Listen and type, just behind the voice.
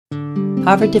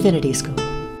Harvard Divinity School.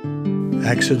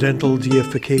 Accidental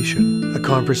Deification, a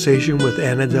conversation with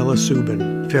Annadela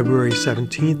Subin, February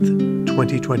 17th,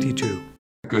 2022.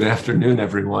 Good afternoon,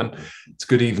 everyone. It's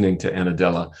good evening to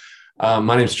Annadela.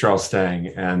 My name is Charles Stang,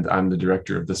 and I'm the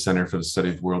director of the Center for the Study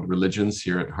of World Religions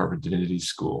here at Harvard Divinity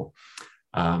School.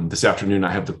 This afternoon,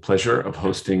 I have the pleasure of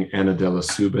hosting Annadela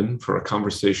Subin for a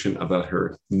conversation about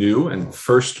her new and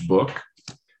first book,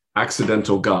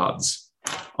 Accidental Gods,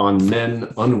 on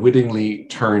Men Unwittingly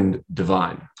Turned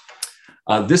Divine.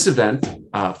 This event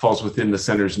falls within the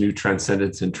Center's new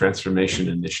Transcendence and Transformation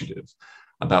Initiative,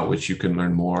 about which you can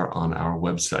learn more on our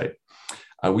website.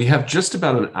 We have just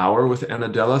about an hour with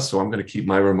Annadela, so I'm going to keep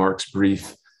my remarks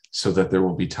brief so that there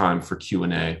will be time for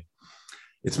Q&A.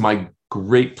 It's my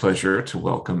great pleasure to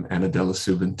welcome Annadela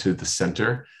Subin to the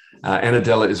Center.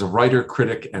 Annadela is a writer,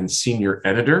 critic, and senior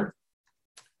editor.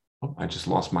 Oh, I just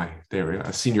lost my, there we go,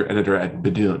 a senior editor at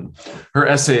Bidun. Her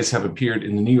essays have appeared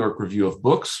in the New York Review of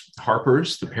Books,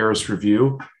 Harper's, the Paris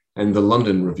Review, and the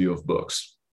London Review of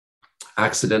Books.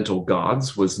 Accidental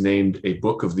Gods was named a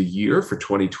Book of the Year for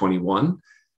 2021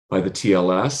 by the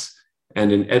TLS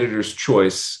and an Editor's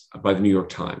Choice by the New York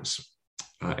Times.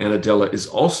 Annadela is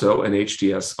also an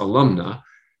HDS alumna,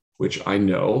 which I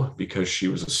know because she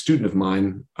was a student of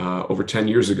mine over 10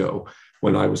 years ago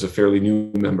when I was a fairly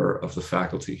new member of the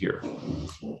faculty here.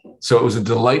 So it was a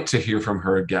delight to hear from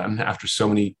her again after so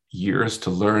many years,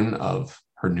 to learn of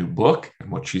her new book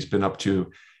and what she's been up to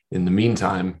in the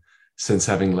meantime since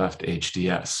having left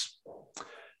HDS.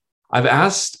 I've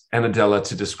asked Annadela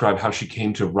to describe how she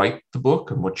came to write the book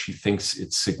and what she thinks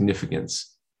its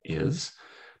significance is.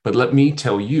 But let me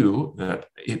tell you that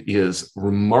it is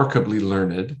remarkably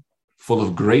learned, full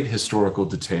of great historical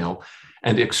detail,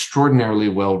 and extraordinarily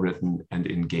well-written and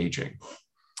engaging.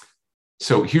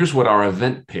 So here's what our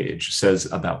event page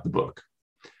says about the book.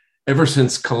 Ever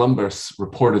since Columbus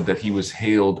reported that he was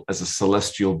hailed as a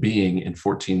celestial being in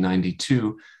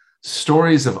 1492,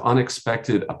 stories of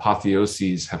unexpected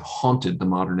apotheoses have haunted the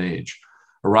modern age,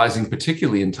 arising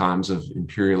particularly in times of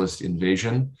imperialist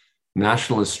invasion,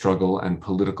 nationalist struggle, and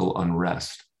political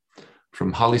unrest.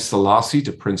 From Haile Selassie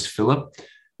to Prince Philip,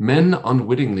 men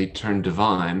unwittingly turned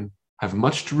divine have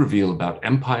much to reveal about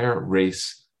empire,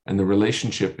 race, and the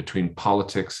relationship between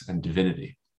politics and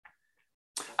divinity.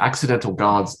 Accidental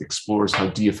Gods explores how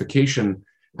deification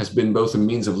has been both a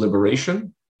means of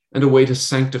liberation and a way to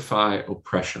sanctify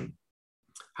oppression,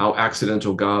 how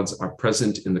accidental gods are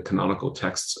present in the canonical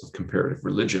texts of comparative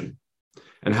religion,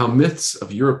 and how myths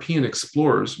of European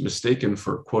explorers mistaken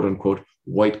for quote-unquote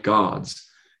white gods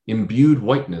imbued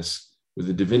whiteness with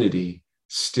a divinity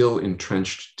still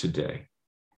entrenched today.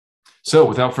 So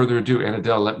without further ado,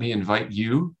 Annadela, let me invite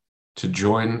you to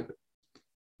join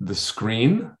the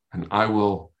screen, and I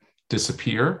will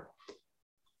disappear.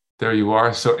 There you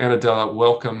are. So Annadela,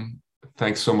 welcome.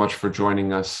 Thanks so much for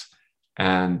joining us,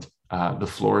 and the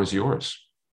floor is yours.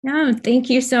 No,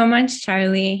 thank you so much,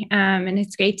 Charlie. And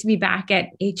it's great to be back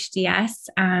at HDS.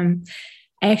 I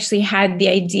actually had the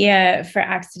idea for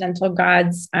Accidental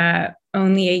Gods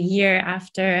only a year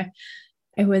after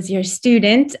I was your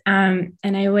student. And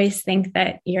I always think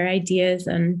that your ideas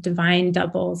on divine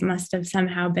doubles must have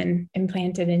somehow been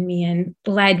implanted in me and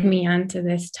led me onto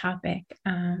this topic.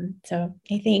 So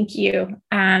I thank you.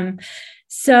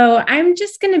 So I'm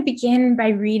just going to begin by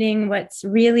reading what's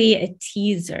really a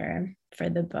teaser for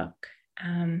the book,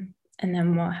 and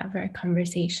then we'll have our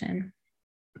conversation.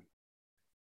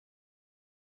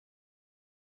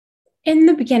 In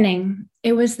the beginning,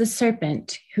 it was the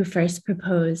serpent who first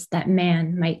proposed that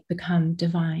man might become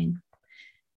divine.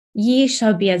 Ye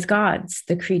shall be as gods,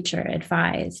 the creature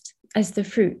advised, as the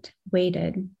fruit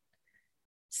waited.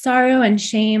 Sorrow and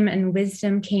shame and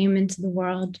wisdom came into the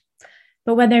world,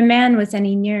 but whether man was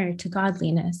any nearer to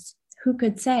godliness, who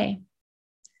could say?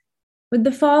 With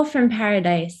the fall from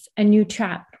paradise, a new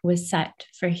trap was set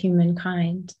for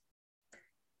humankind.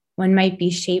 One might be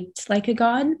shaped like a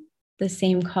god, the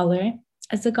same color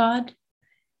as a god,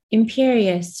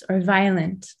 imperious or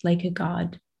violent like a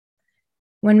god.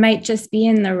 One might just be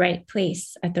in the right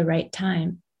place at the right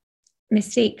time.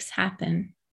 Mistakes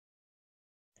happen.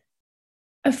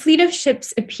 A fleet of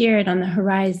ships appeared on the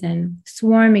horizon,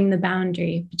 swarming the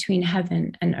boundary between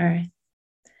heaven and earth.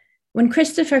 When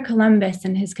Christopher Columbus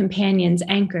and his companions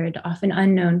anchored off an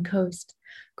unknown coast,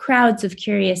 crowds of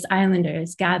curious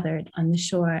islanders gathered on the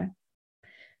shore.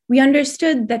 We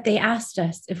understood that they asked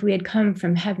us if we had come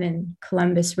from heaven,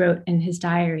 Columbus wrote in his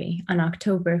diary on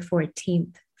October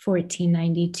 14th,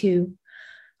 1492,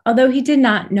 although he did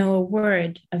not know a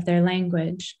word of their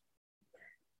language.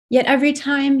 Yet every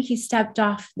time he stepped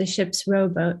off the ship's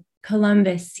rowboat,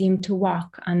 Columbus seemed to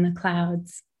walk on the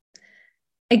clouds.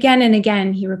 Again and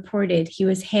again, he reported he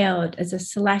was hailed as a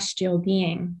celestial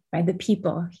being by the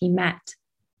people he met.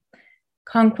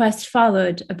 Conquest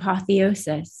followed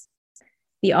apotheosis.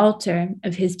 The altar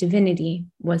of his divinity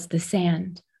was the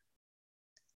sand.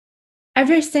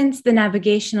 Ever since the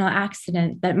navigational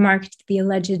accident that marked the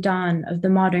alleged dawn of the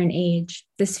modern age,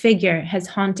 this figure has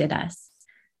haunted us.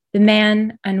 The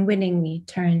man unwittingly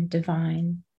turned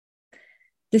divine.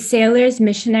 The sailors,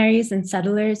 missionaries, and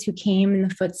settlers who came in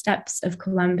the footsteps of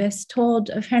Columbus told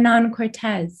of Hernan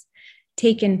Cortez,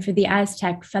 taken for the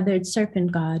Aztec feathered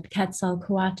serpent god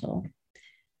Quetzalcoatl,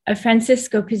 of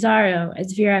Francisco Pizarro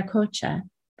as Viracocha,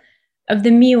 of the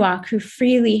Miwok who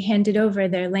freely handed over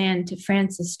their land to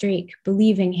Francis Drake,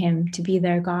 believing him to be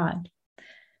their god,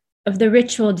 of the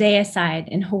ritual deicide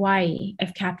in Hawaii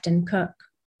of Captain Cook.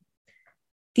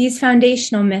 These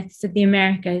foundational myths of the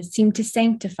Americas seem to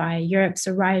sanctify Europe's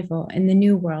arrival in the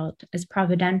New World as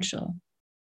providential.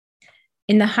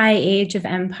 In the high age of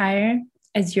empire,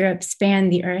 as Europe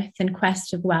spanned the earth in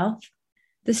quest of wealth,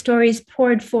 the stories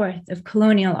poured forth of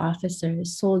colonial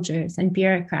officers, soldiers, and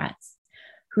bureaucrats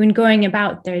who, in going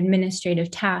about their administrative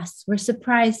tasks, were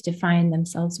surprised to find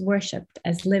themselves worshipped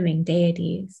as living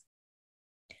deities.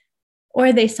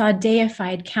 Or they saw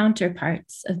deified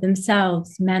counterparts of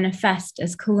themselves manifest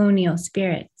as colonial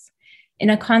spirits in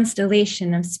a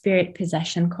constellation of spirit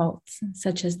possession cults,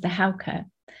 such as the Hauka,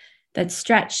 that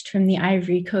stretched from the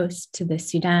Ivory Coast to the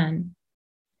Sudan.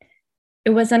 It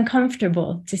was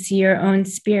uncomfortable to see your own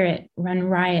spirit run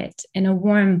riot in a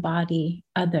warm body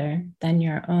other than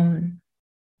your own.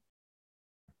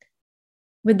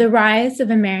 With the rise of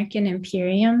American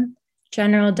imperium,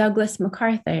 General Douglas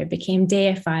MacArthur became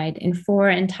deified in 4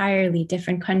 entirely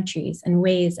different countries and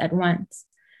ways at once,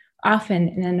 often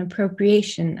in an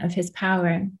appropriation of his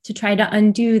power to try to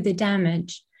undo the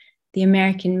damage the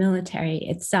American military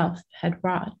itself had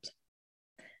wrought.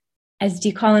 As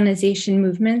decolonization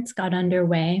movements got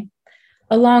underway,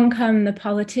 along come the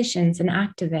politicians and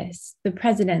activists, the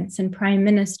presidents and prime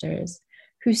ministers,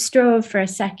 who strove for a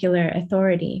secular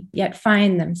authority, yet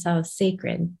find themselves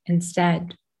sacred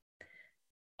instead.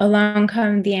 Along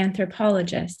come the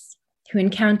anthropologists, who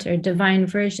encounter divine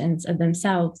versions of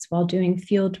themselves while doing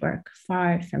fieldwork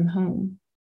far from home.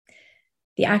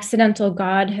 The accidental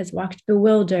God has walked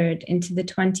bewildered into the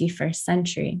 21st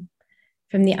century,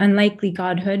 from the unlikely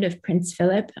godhood of Prince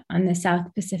Philip on the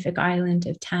South Pacific island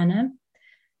of Tanna,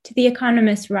 to the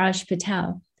economist Raj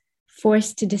Patel,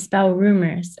 forced to dispel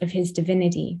rumors of his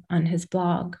divinity on his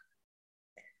blog.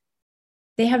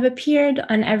 They have appeared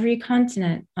on every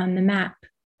continent on the map,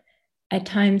 at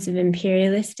times of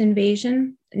imperialist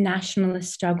invasion,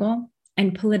 nationalist struggle,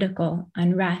 and political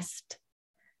unrest.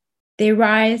 They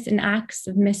rise in acts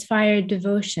of misfired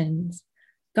devotions,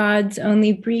 gods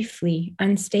only briefly,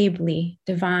 unstably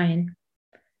divine,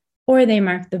 or they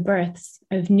mark the births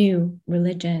of new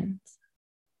religions.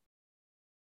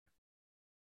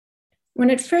 When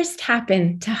it first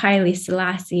happened to Haile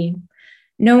Selassie,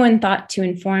 no one thought to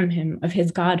inform him of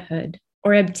his godhood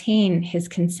or obtain his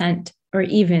consent or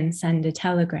even send a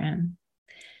telegram.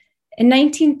 In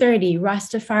 1930,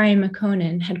 Rastafari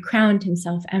Makonnen had crowned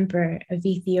himself Emperor of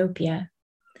Ethiopia.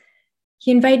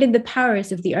 He invited the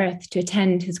powers of the earth to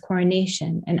attend his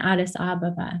coronation in Addis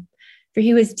Ababa, for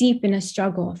he was deep in a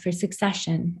struggle for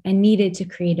succession and needed to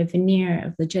create a veneer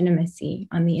of legitimacy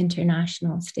on the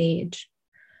international stage.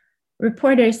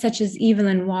 Reporters such as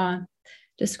Evelyn Waugh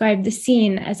described the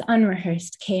scene as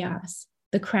unrehearsed chaos,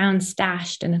 the crown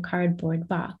stashed in a cardboard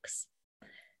box.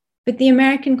 But the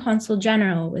American Consul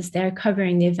General was there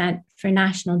covering the event for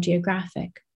National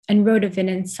Geographic and wrote of it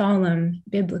in solemn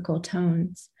biblical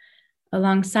tones,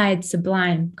 alongside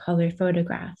sublime color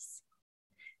photographs.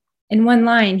 In one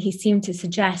line, he seemed to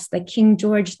suggest that King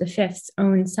George V's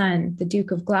own son, the Duke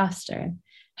of Gloucester,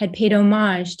 had paid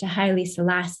homage to Haile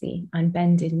Selassie on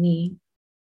bended knee.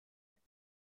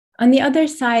 On the other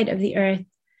side of the earth,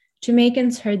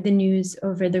 Jamaicans heard the news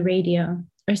over the radio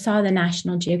or saw the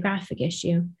National Geographic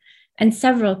issue, and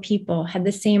several people had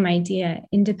the same idea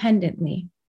independently,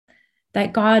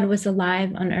 that God was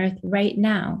alive on earth right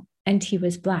now and he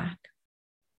was Black.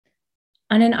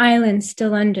 On an island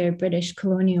still under British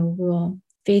colonial rule,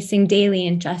 facing daily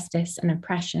injustice and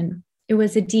oppression, it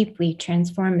was a deeply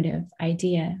transformative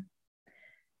idea.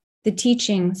 The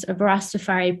teachings of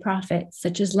Rastafari prophets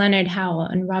such as Leonard Howell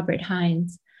and Robert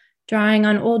Hines, drawing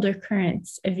on older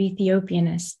currents of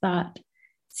Ethiopianist thought,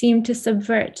 seemed to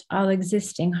subvert all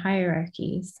existing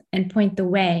hierarchies and point the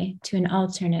way to an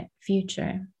alternate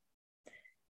future.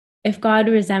 If God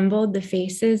resembled the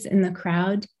faces in the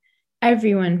crowd,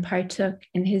 everyone partook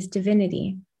in his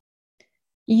divinity,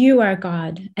 You are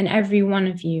God, and every one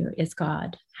of you is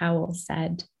God, Howells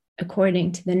said,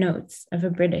 according to the notes of a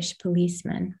British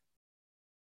policeman.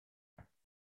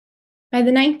 By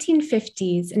the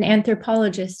 1950s, an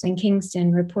anthropologist in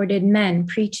Kingston reported men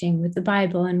preaching with the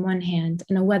Bible in one hand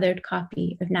and a weathered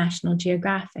copy of National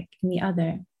Geographic in the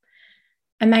other,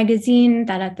 a magazine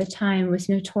that at the time was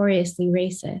notoriously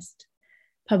racist,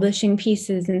 publishing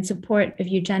pieces in support of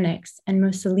eugenics and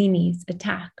Mussolini's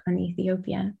attack on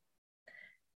Ethiopia.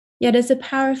 Yet as a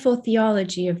powerful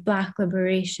theology of Black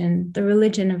liberation, the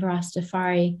religion of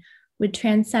Rastafari would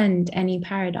transcend any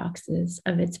paradoxes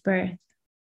of its birth.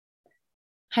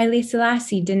 Haile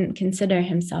Selassie didn't consider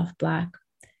himself Black.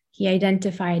 He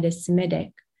identified as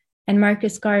Semitic, and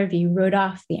Marcus Garvey wrote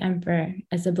off the emperor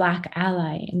as a Black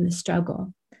ally in the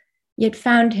struggle, yet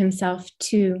found himself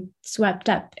too swept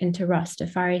up into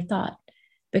Rastafari thought,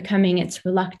 becoming its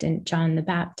reluctant John the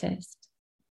Baptist.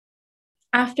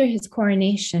 After his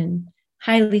coronation,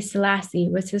 Haile Selassie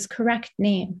was his correct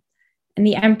name, and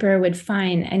the emperor would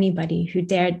fine anybody who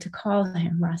dared to call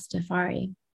him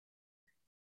Rastafari.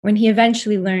 When he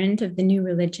eventually learned of the new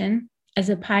religion, as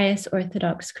a pious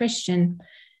Orthodox Christian,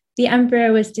 the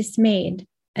emperor was dismayed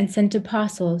and sent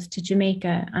apostles to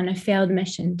Jamaica on a failed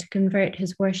mission to convert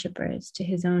his worshippers to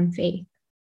his own faith.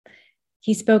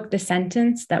 He spoke the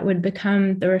sentence that would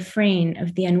become the refrain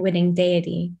of the unwitting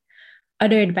deity,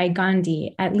 uttered by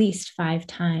Gandhi at least 5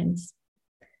 times.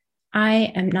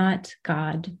 I am not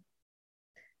God.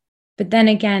 But then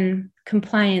again,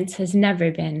 compliance has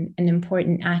never been an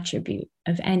important attribute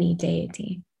of any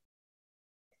deity.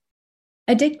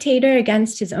 A dictator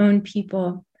against his own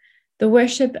people, the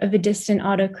worship of a distant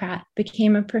autocrat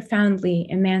became a profoundly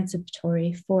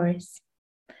emancipatory force.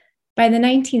 By the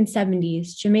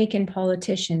 1970s, Jamaican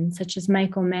politicians such as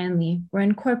Michael Manley were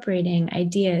incorporating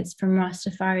ideas from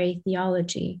Rastafari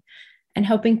theology and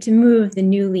helping to move the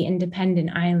newly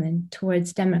independent island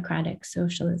towards democratic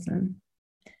socialism.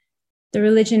 The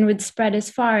religion would spread as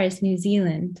far as New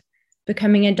Zealand,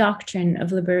 becoming a doctrine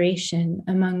of liberation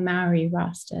among Maori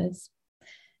Rastas.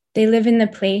 They live in the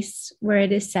place where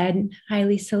it is said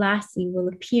Haile Selassie will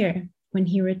appear when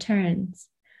he returns,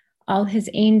 all his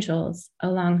angels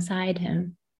alongside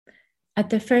him, at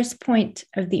the first point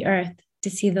of the earth to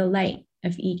see the light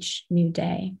of each new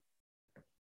day.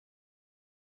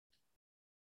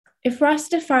 If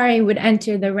Rastafari would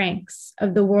enter the ranks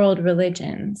of the world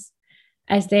religions,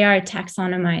 as they are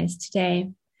taxonomized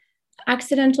today,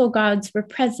 accidental gods were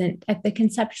present at the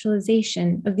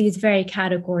conceptualization of these very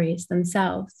categories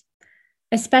themselves,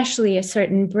 especially a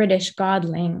certain British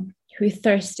godling who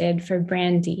thirsted for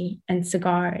brandy and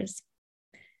cigars.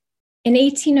 In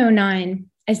 1809,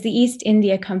 as the East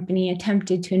India Company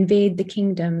attempted to invade the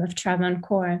kingdom of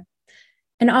Travancore,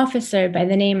 an officer by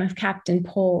the name of Captain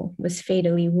Pole was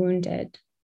fatally wounded.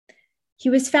 He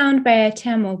was found by a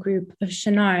Tamil group of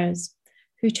Shanars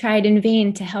who tried in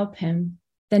vain to help him,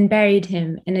 then buried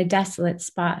him in a desolate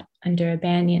spot under a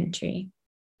banyan tree.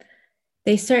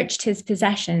 They searched his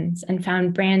possessions and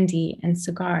found brandy and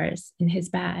cigars in his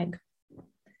bag.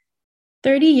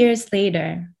 30 years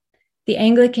later, the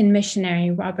Anglican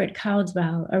missionary Robert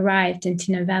Caldwell arrived in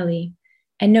Tinnevelly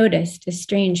and noticed a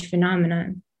strange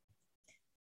phenomenon.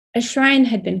 A shrine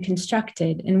had been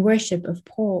constructed in worship of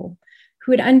Pole,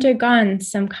 who had undergone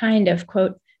some kind of,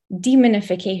 quote,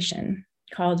 demonification,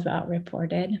 Caldwell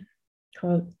reported.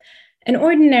 Quote, an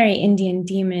ordinary Indian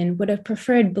demon would have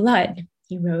preferred blood,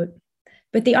 he wrote,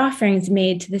 but the offerings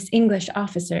made to this English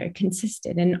officer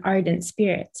consisted in ardent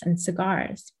spirits and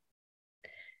cigars.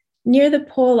 Near the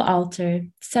Pole altar,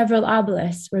 several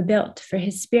obelisks were built for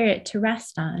his spirit to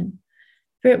rest on,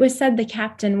 for it was said the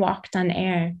captain walked on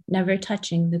air, never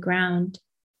touching the ground.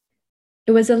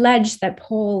 It was alleged that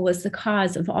Pole was the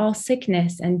cause of all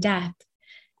sickness and death,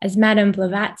 as Madame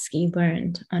Blavatsky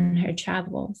learned on her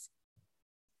travels.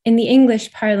 In the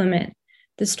English Parliament,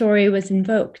 the story was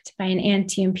invoked by an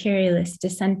anti-imperialist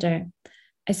dissenter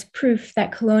as proof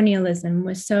that colonialism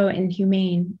was so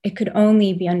inhumane it could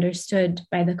only be understood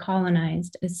by the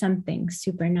colonized as something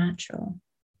supernatural.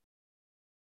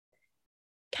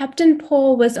 Captain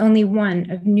Pole was only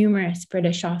one of numerous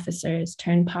British officers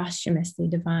turned posthumously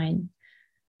divine,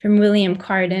 from William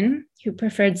Carden, who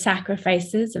preferred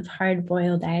sacrifices of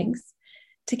hard-boiled eggs,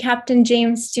 to Captain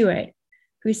James Stewart,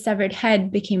 whose severed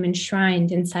head became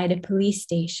enshrined inside a police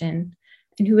station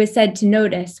and who was said to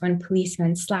notice when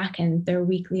policemen slackened their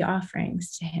weekly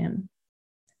offerings to him.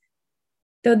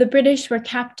 Though the British were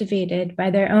captivated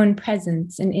by their own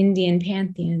presence in Indian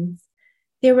pantheons,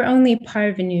 they were only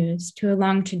parvenus to a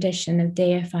long tradition of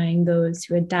deifying those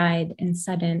who had died in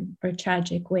sudden or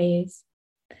tragic ways.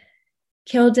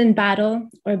 Killed in battle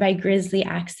or by grisly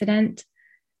accident,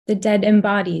 the dead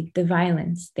embodied the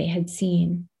violence they had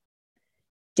seen.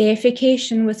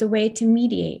 Deification was a way to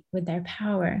mediate with their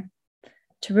power,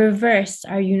 to reverse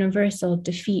our universal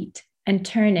defeat and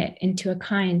turn it into a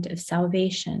kind of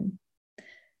salvation.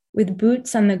 With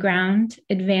boots on the ground,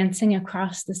 advancing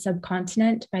across the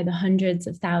subcontinent by the hundreds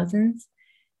of thousands,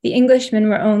 the Englishmen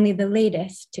were only the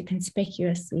latest to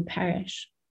conspicuously perish.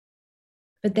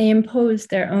 But they imposed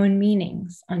their own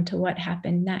meanings onto what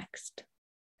happened next.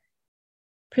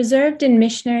 Preserved in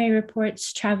missionary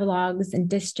reports, travelogues, and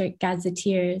district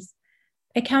gazetteers,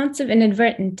 accounts of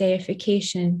inadvertent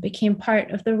deification became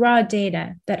part of the raw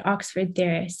data that Oxford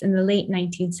theorists in the late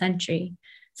 19th century,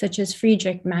 such as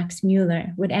Friedrich Max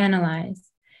Müller, would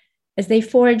analyze, as they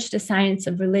forged a science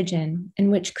of religion in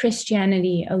which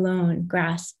Christianity alone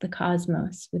grasped the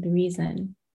cosmos with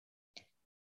reason.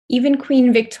 Even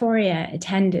Queen Victoria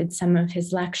attended some of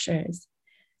his lectures.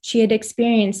 She had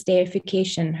experienced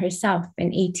deification herself in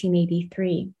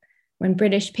 1883, when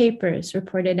British papers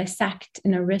reported a sect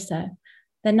in Orissa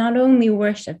that not only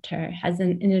worshipped her as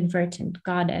an inadvertent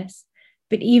goddess,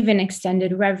 but even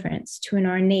extended reverence to an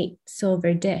ornate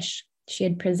silver dish she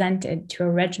had presented to a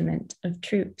regiment of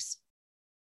troops.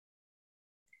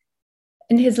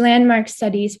 In his landmark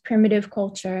studies, Primitive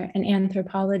Culture and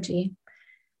Anthropology,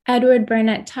 Edward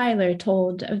Burnett Tyler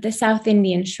told of the South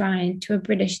Indian shrine to a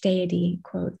British deity,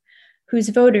 quote, whose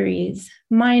votaries,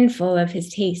 mindful of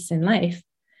his tastes in life,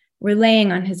 were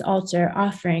laying on his altar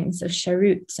offerings of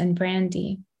cheroots and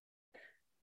brandy.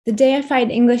 The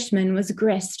deified Englishman was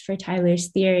grist for Tyler's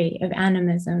theory of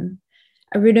animism,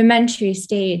 a rudimentary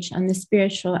stage on the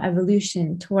spiritual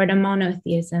evolution toward a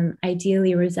monotheism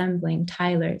ideally resembling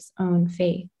Tyler's own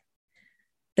faith.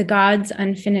 The god's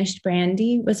unfinished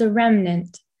brandy was a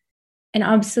remnant, an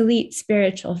obsolete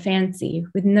spiritual fancy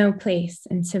with no place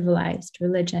in civilized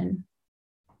religion.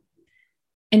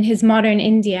 In his Modern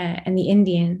India and the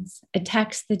Indians, a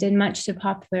text that did much to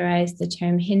popularize the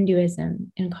term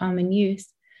Hinduism in common use,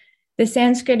 the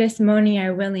Sanskritist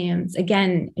Monier Williams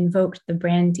again invoked the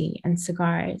brandy and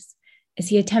cigars as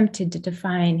he attempted to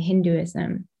define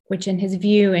Hinduism, which in his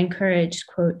view encouraged,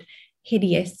 quote,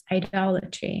 hideous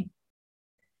idolatry.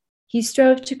 He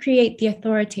strove to create the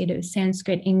authoritative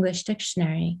Sanskrit-English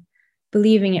dictionary,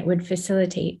 believing it would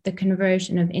facilitate the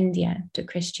conversion of India to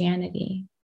Christianity.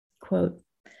 Quote,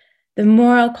 the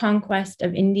moral conquest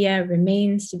of India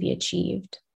remains to be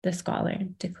achieved, the scholar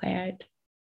declared.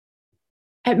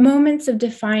 At moments of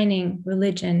defining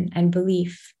religion and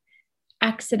belief,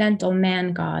 accidental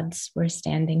man-gods were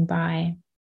standing by.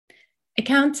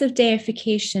 Accounts of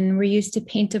deification were used to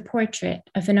paint a portrait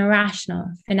of an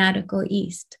irrational, fanatical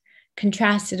East,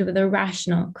 contrasted with a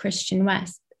rational Christian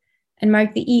West, and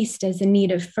marked the East as in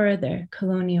need of further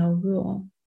colonial rule.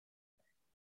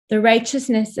 The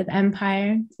righteousness of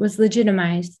empire was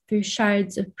legitimized through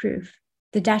shards of proof,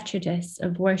 the detritus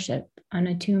of worship on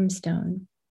a tombstone.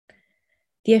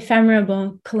 The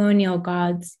ephemeral colonial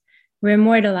gods were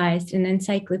immortalized in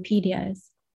encyclopedias.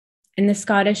 In the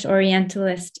Scottish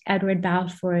Orientalist Edward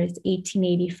Balfour's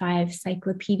 1885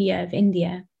 Cyclopedia of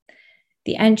India,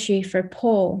 the entry for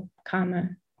pole,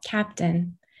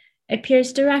 captain,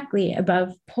 appears directly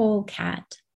above polecat,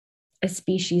 a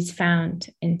species found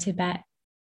in Tibet.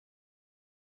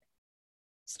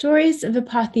 Stories of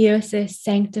apotheosis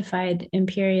sanctified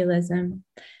imperialism,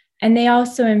 and they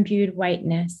also imbued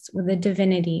whiteness with a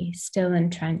divinity still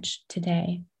entrenched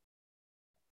today.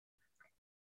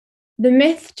 The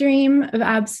myth dream of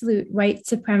absolute white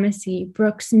supremacy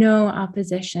brooks no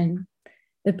opposition,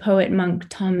 the poet-monk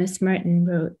Thomas Merton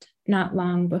wrote not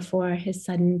long before his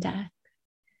sudden death.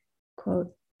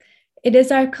 Quote, it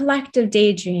is our collective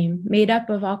daydream made up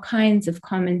of all kinds of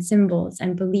common symbols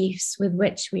and beliefs with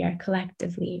which we are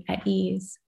collectively at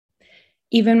ease.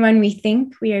 Even when we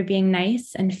think we are being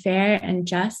nice and fair and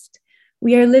just,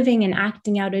 we are living and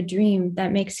acting out a dream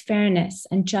that makes fairness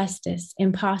and justice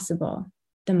impossible,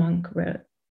 the monk wrote.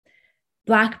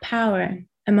 Black power,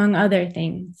 among other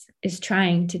things, is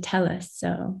trying to tell us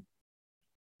so.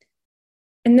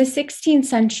 In the 16th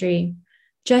century,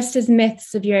 just as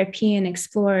myths of European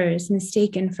explorers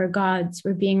mistaken for gods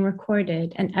were being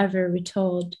recorded and ever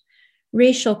retold,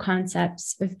 racial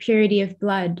concepts of purity of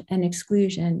blood and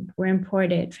exclusion were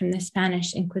imported from the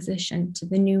Spanish Inquisition to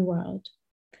the New World.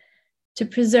 To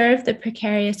preserve the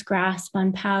precarious grasp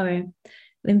on power,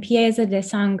 limpieza de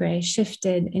sangre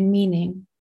shifted in meaning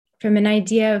from an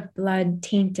idea of blood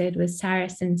tainted with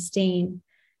Saracen stain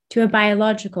to a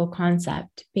biological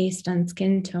concept based on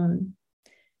skin tone.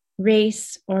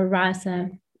 Race or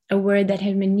raza, a word that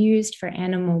had been used for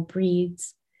animal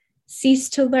breeds,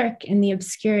 ceased to lurk in the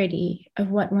obscurity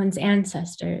of what one's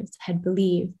ancestors had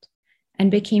believed and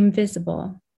became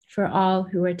visible for all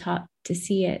who were taught to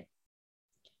see it.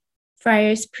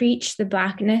 Friars preached the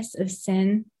blackness of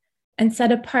sin and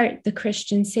set apart the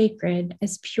Christian sacred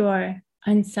as pure,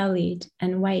 unsullied,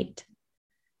 and white.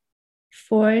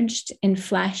 Forged in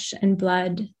flesh and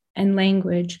blood and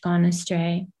language gone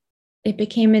astray, it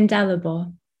became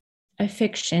indelible, a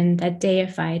fiction that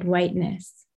deified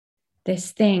whiteness,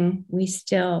 this thing we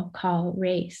still call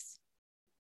race.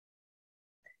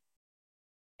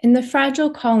 In the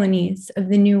fragile colonies of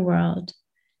the New World,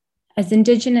 as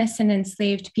indigenous and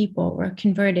enslaved people were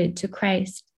converted to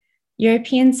Christ,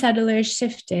 European settlers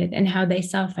shifted in how they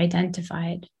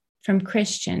self-identified, from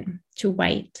Christian to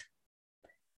white.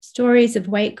 Stories of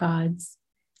white gods,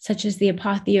 such as the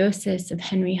apotheosis of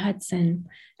Henry Hudson,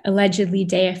 allegedly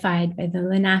deified by the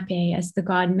Lenape as the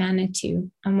god Manitou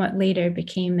on what later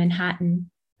became Manhattan,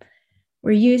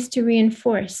 were used to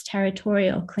reinforce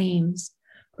territorial claims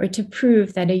or to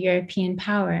prove that a European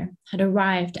power had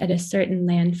arrived at a certain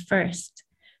land first,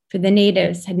 for the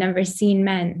natives had never seen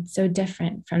men so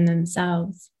different from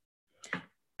themselves.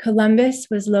 Columbus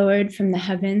was lowered from the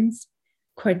heavens,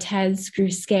 Cortez grew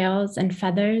scales and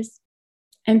feathers,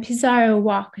 and Pizarro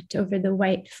walked over the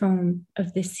white foam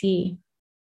of the sea.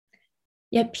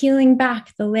 Yet peeling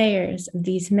back the layers of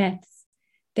these myths,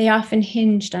 they often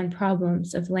hinged on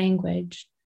problems of language,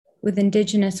 with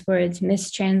indigenous words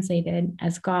mistranslated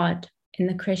as God in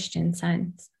the Christian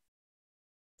sense.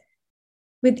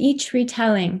 With each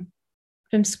retelling,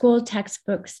 from school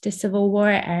textbooks to Civil War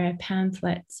era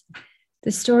pamphlets,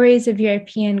 the stories of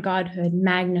European godhood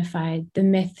magnified the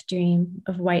myth dream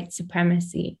of white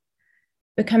supremacy,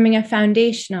 becoming a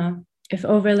foundational, if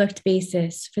overlooked,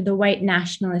 basis for the white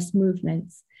nationalist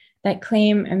movements that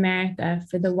claim America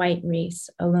for the white race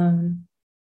alone.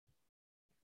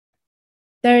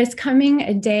 There is coming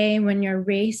a day when your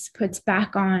race puts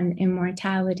back on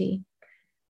immortality.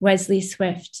 Wesley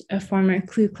Swift, a former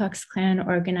Ku Klux Klan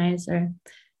organizer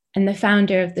and the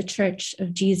founder of the Church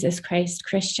of Jesus Christ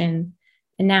Christian,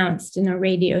 announced in a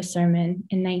radio sermon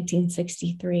in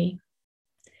 1963.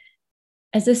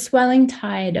 As a swelling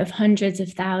tide of hundreds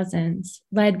of thousands,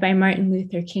 led by Martin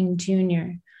Luther King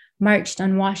Jr., marched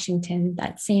on Washington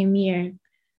that same year,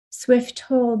 Swift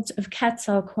told of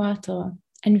Quetzalcoatl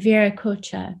and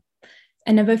Viracocha,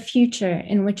 and of a future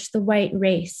in which the white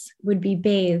race would be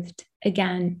bathed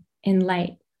again in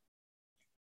light.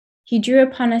 He drew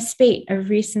upon a spate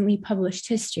of recently published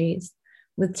histories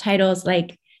with titles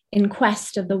like In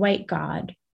Quest of the White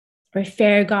God, or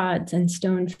Fair Gods and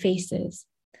Stone Faces,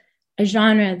 a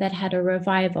genre that had a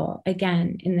revival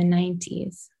again in the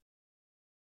 90s.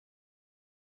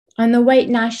 On the white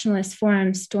nationalist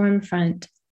forum Stormfront,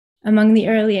 among the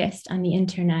earliest on the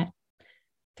internet,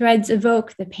 threads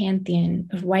evoke the pantheon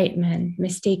of white men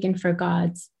mistaken for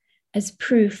gods as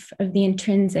proof of the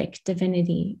intrinsic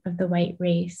divinity of the white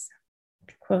race.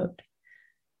 Quote,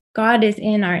 God is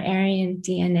in our Aryan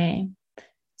DNA,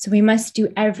 so we must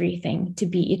do everything to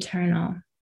be eternal.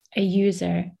 A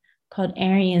user called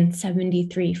Aryan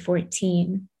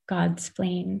 7314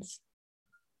 Godsplains.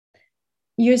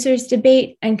 Users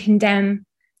debate and condemn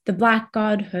the Black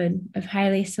godhood of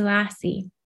Haile Selassie,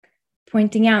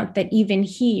 pointing out that even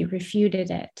he refuted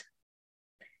it.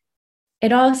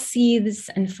 It all seethes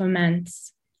and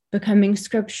foments, becoming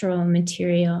scriptural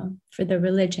material for the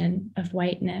religion of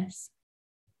whiteness.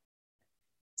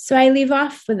 So I leave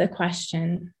off with a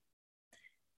question.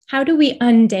 How do we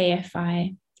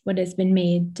undeify what has been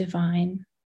made divine?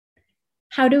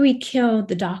 How do we kill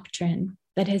the doctrine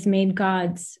that has made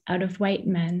gods out of white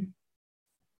men?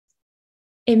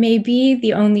 It may be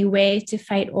the only way to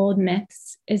fight old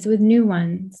myths is with new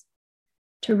ones,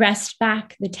 to wrest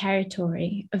back the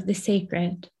territory of the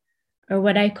sacred, or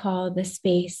what I call the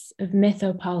space of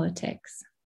mythopolitics.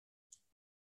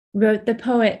 Wrote the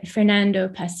poet Fernando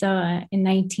Pessoa in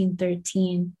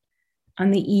 1913,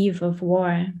 on the eve of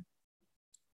war.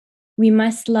 We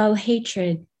must lull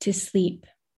hatred to sleep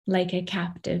like a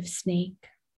captive snake.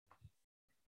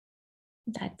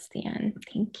 That's the end.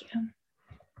 Thank you.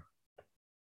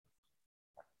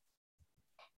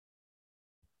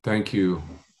 Thank you,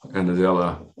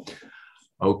 Anadela.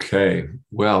 Okay,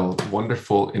 well,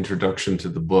 wonderful introduction to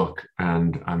the book,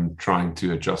 and I'm trying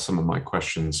to adjust some of my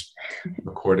questions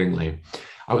accordingly.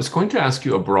 I was going to ask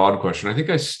you a broad question. I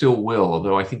think I still will,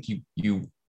 although I think you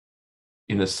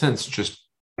in a sense, just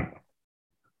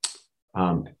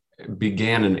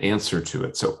began an answer to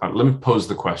it. So let me pose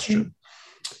the question.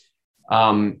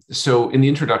 So in the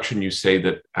introduction, you say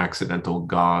that accidental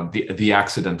God, the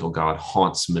accidental God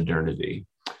haunts modernity.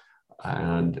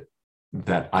 And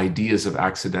that ideas of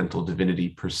accidental divinity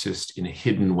persist in a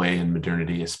hidden way in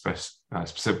modernity,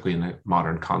 specifically in the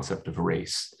modern concept of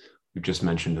race. We've just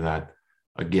mentioned that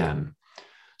again.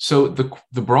 So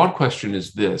the broad question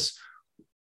is this: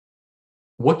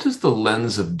 what does the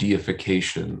lens of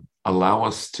deification allow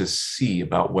us to see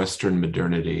about Western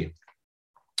modernity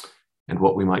and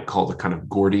what we might call the kind of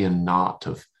Gordian knot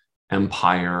of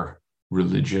empire,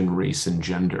 religion, race, and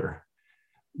gender?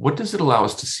 What does it allow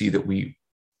us to see that we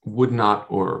would not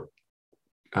or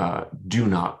do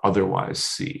not otherwise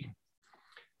see?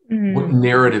 What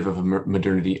narrative of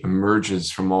modernity emerges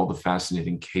from all the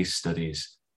fascinating case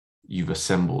studies you've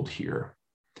assembled here?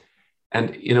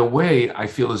 And in a way, I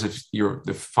feel as if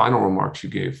the final remarks you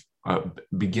gave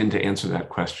begin to answer that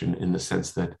question, in the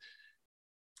sense that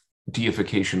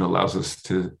deification allows us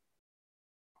to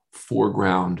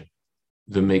foreground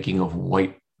the making of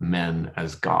white men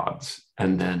as gods,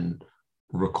 and then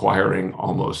requiring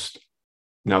almost,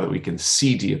 now that we can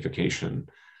see deification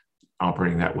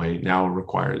operating that way, now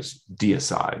requires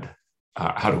deicide.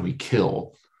 How do we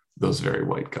kill those very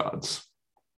white gods?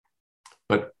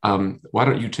 But why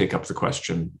don't you take up the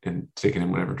question and take it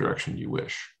in whatever direction you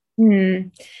wish?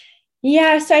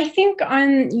 Yeah, so I think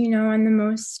on the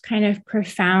most kind of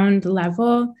profound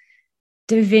level,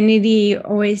 divinity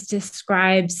always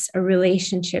describes a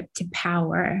relationship to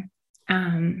power.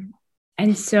 And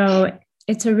so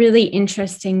it's a really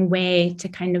interesting way to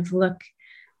kind of look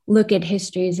at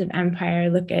histories of empire,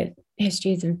 look at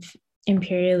histories of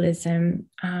imperialism,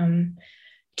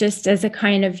 just as a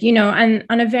kind of,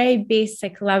 on a very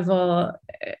basic level,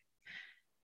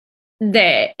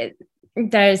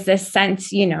 there's this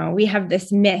sense, we have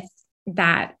this myth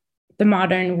that the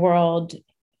modern world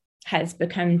has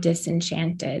become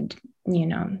disenchanted.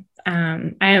 One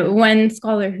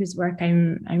scholar whose work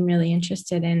I'm really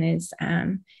interested in is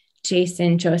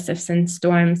Jason Josephson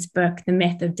Storm's book, The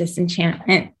Myth of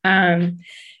Disenchantment.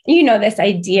 This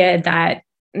idea that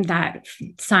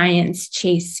science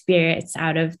chased spirits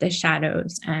out of the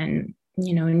shadows, and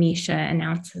Nietzsche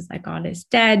announces that God is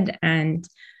dead and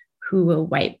who will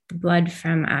wipe the blood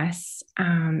from us,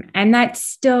 and that's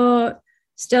still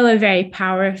a very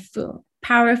powerful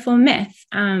myth.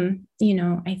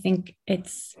 I think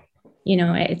it's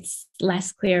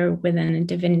less clear within a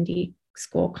divinity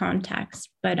school context,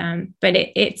 but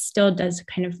it still does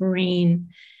kind of reign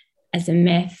as a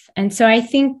myth. And so I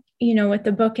think what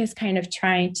the book is kind of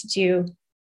trying to do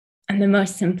on the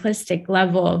most simplistic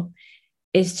level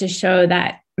is to show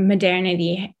that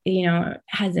modernity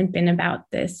hasn't been about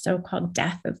this so-called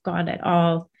death of God at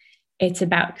all. It's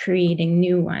about creating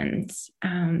new ones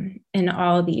in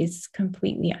all these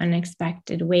completely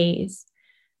unexpected ways.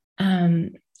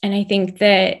 And I think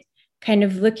that kind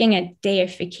of looking at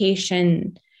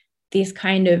deification, these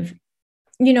kind of,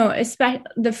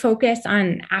 the focus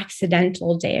on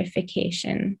accidental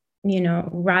deification,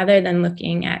 rather than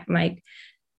looking at like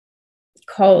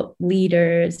cult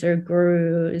leaders or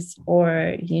gurus,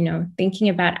 or, thinking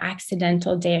about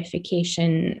accidental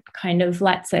deification kind of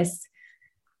lets us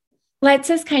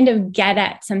kind of get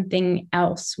at something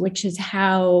else, which is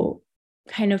how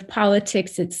kind of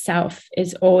politics itself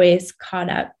is always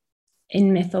caught up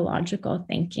in mythological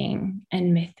thinking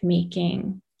and myth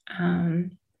making.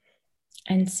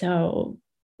 And so,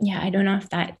 I don't know if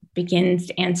that begins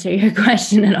to answer your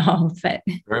question at all, but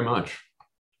very much.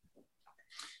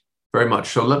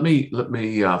 So let me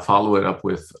follow it up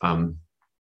with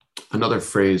another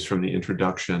phrase from the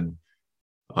introduction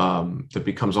that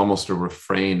becomes almost a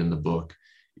refrain in the book,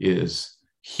 is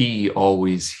he,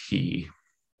 always he.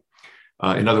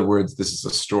 In other words, this is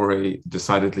a story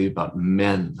decidedly about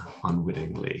men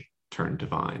unwittingly turned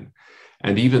divine.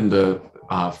 And even the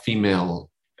female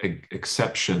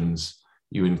exceptions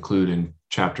you include in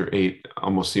chapter 8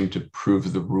 almost seem to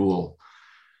prove the rule.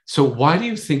 So why do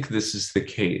you think this is the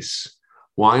case?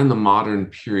 Why in the modern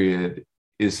period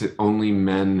is it only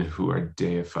men who are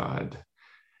deified?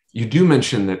 You do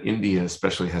mention that India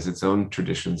especially has its own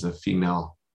traditions of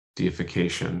female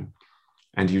deification,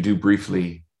 and you do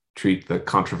briefly treat the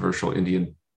controversial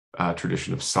Indian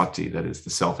tradition of sati, that is the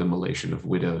self-immolation of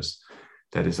widows,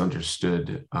 that is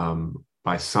understood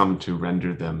by some to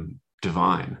render them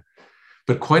divine.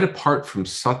 But quite apart from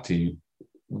sati,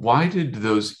 why did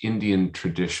those Indian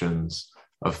traditions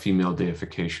of female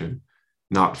deification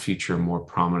not feature more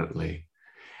prominently?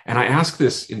 And I ask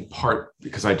this in part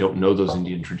because I don't know those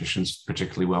Indian traditions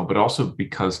particularly well, but also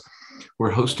because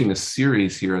we're hosting a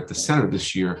series here at the center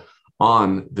this year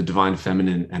on the divine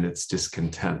feminine and its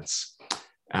discontents.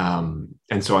 And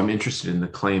so I'm interested in the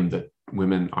claim that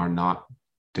women are not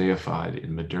deified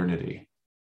in modernity.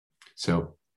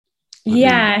 So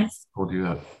yes, hold you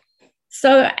up.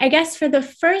 So I guess for the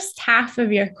first half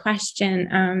of your question,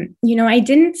 I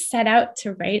didn't set out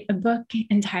to write a book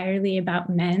entirely about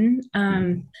men.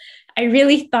 I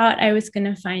really thought I was going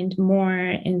to find more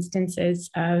instances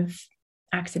of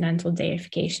accidental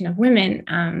deification of women.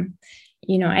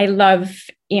 I love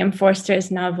E.M.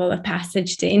 Forster's novel, A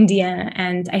Passage to India,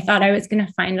 and I thought I was going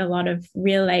to find a lot of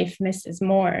real life Mrs.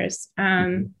 Moores.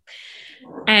 And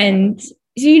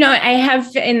I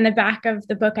have in the back of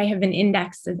the book, I have an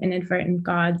index of inadvertent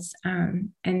gods,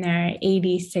 and there are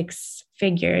 86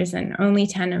 figures, and only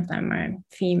 10 of them are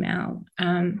female.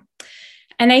 And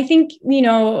I think,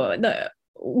 the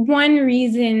one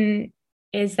reason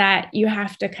is that you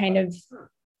have to kind of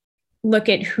look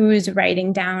at who's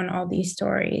writing down all these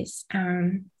stories,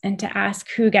 and to ask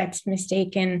who gets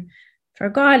mistaken for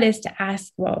God is to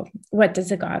ask, well, what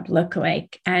does a God look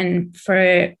like? And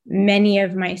for many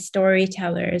of my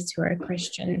storytellers who are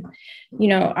Christian,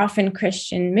 often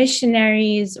Christian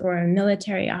missionaries or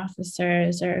military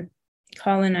officers or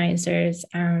colonizers,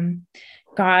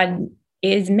 God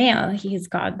is male. He's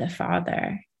God the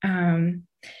Father. And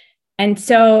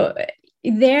so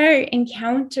they're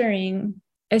encountering,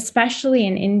 especially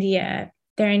in India,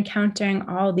 they're encountering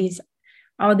all these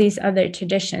other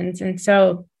traditions. And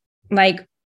so, like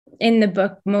in the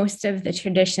book, most of the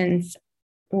traditions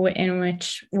in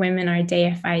which women are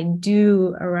deified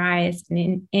do arise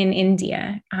in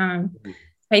India.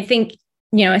 I think,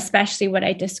 especially what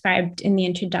I described in the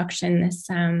introduction, this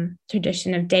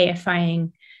tradition of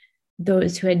deifying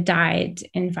those who had died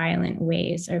in violent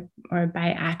ways or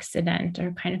by accident,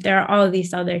 or there are all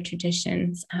these other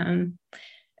traditions.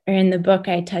 Or in the book,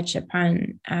 I touch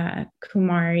upon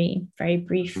Kumari very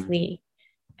briefly,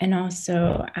 and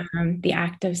also the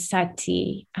act of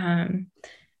sati,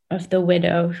 of the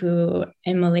widow who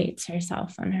immolates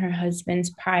herself on her husband's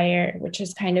pyre, which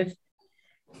is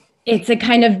it's a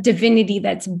kind of divinity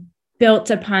that's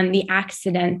built upon the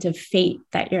accident of fate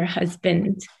that your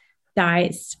husband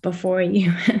dies before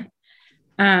you.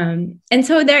 And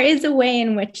so there is a way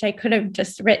in which I could have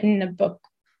just written a book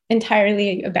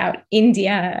entirely about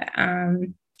India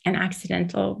and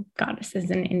accidental goddesses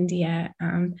in India.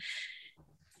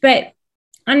 But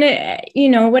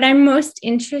what I'm most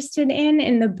interested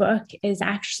in the book is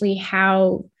actually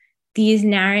how these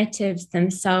narratives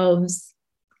themselves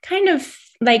kind of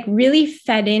really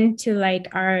fed into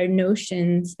our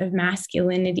notions of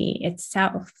masculinity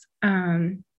itself.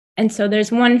 And so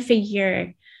there's one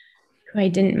figure who I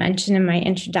didn't mention in my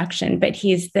introduction, but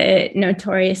he's the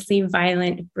notoriously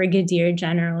violent Brigadier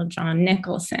General John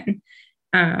Nicholson.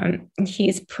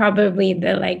 He's probably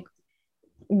the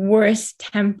worst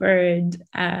tempered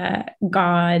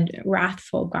god,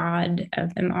 wrathful god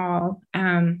of them all.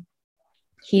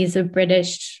 He's a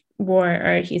British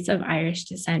he's of Irish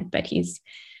descent, but he's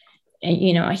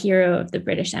a hero of the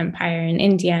British Empire in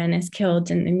India and is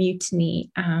killed in the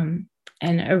mutiny.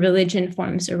 And a religion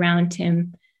forms around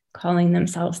him, calling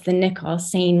themselves the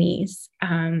Nicholsanes.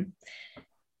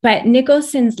 But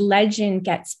Nicholson's legend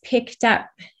gets picked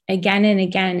up again and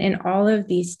again in all of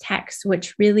these texts,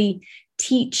 which really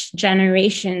teach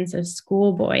generations of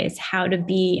schoolboys how to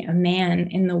be a man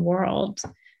in the world.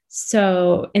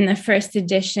 So in the first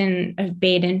edition of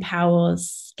Baden-Powell's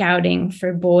Scouting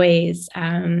for Boys,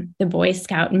 the Boy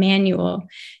Scout Manual,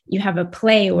 you have a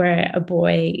play where a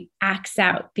boy acts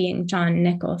out being John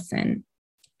Nicholson.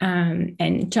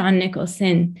 And John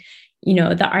Nicholson,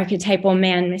 the archetypal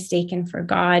man mistaken for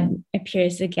God,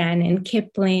 appears again in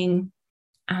Kipling.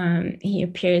 He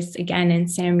appears again in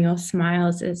Samuel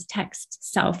Smiles' text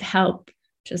Self-Help,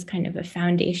 which is kind of a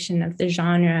foundation of the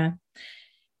genre.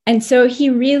 And so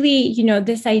he really,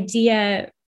 this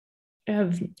idea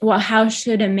of, well, how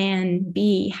should a man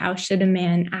be? How should a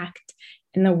man act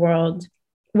in the world?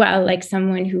 Well, like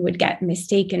someone who would get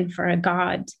mistaken for a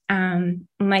god. In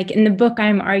the book,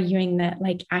 I'm arguing that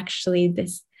actually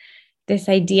this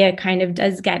idea kind of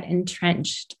does get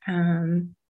entrenched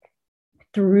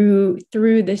through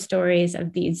the stories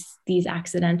of these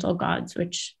accidental gods,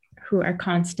 who are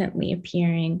constantly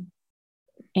appearing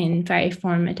in very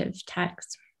formative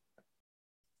texts.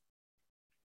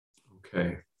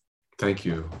 Okay, thank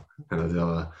you,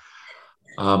 Anadela.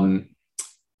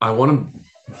 I want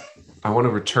to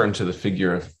return to the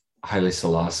figure of Haile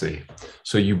Selassie.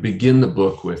 So you begin the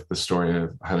book with the story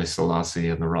of Haile Selassie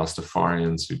and the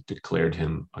Rastafarians who declared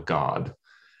him a god.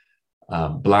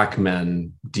 Black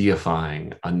men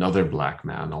deifying another Black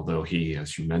man, although he,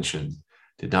 as you mentioned,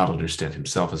 did not understand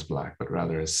himself as Black, but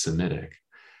rather as Semitic.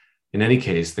 In any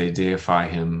case, they deify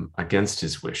him against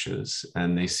his wishes,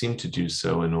 and they seem to do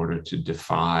so in order to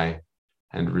defy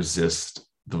and resist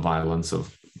the violence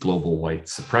of global white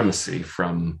supremacy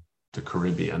from the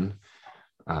Caribbean,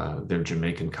 their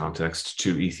Jamaican context,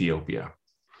 to Ethiopia.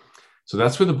 So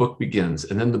that's where the book begins.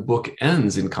 And then the book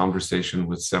ends in conversation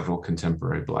with several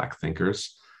contemporary Black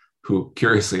thinkers who,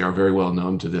 curiously, are very well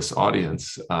known to this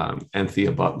audience.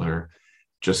 Anthea Butler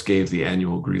just gave the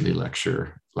annual Greeley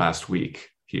Lecture last week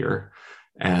here,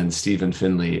 and Stephen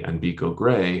Finley and Biko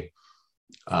Gray,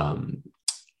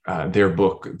 their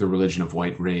book, The Religion of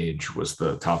White Rage, was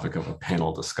the topic of a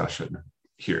panel discussion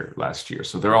here last year.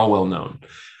 So they're all well known.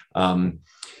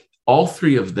 All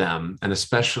three of them, and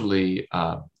especially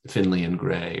Finley and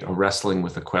Gray, are wrestling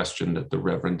with a question that the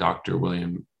Reverend Dr.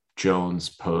 William Jones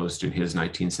posed in his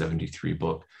 1973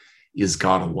 book, Is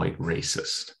God a White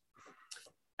Racist?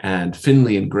 And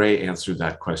Finley and Gray answered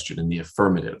that question in the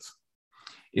affirmative,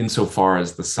 insofar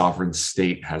as the sovereign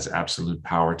state has absolute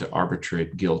power to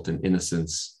arbitrate guilt and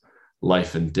innocence,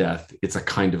 life and death. It's a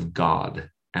kind of God,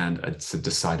 and it's a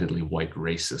decidedly white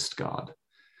racist God.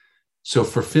 So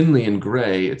for Finley and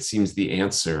Gray, it seems the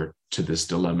answer to this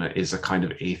dilemma is a kind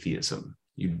of atheism.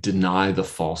 You deny the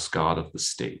false God of the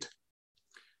state.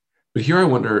 But here I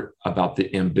wonder about the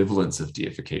ambivalence of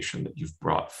deification that you've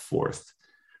brought forth.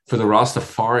 For the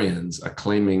Rastafarians,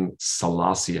 acclaiming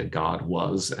Selassie a God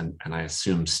was, and I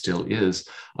assume still is,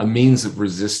 a means of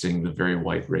resisting the very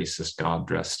white racist God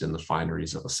dressed in the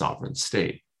fineries of a sovereign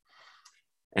state,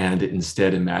 and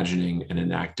instead imagining and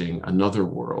enacting another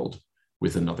world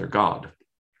with another God.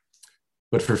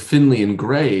 But for Finley and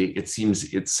Gray, it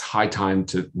seems it's high time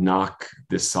to knock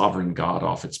this sovereign God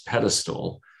off its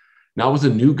pedestal, not with a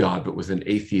new God, but with an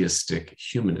atheistic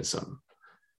humanism.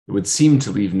 It would seem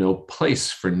to leave no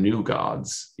place for new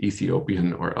gods,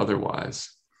 Ethiopian or otherwise,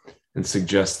 and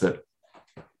suggest that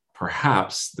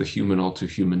perhaps the human all too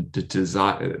human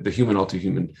desire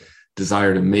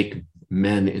to make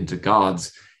men into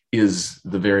gods is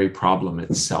the very problem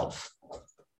itself.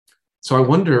 So I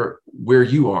wonder where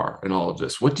you are in all of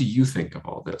this. What do you think of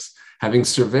all this? Having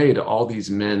surveyed all these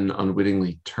men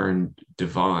unwittingly turned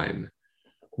divine,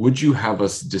 would you have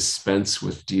us dispense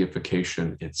with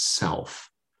deification itself?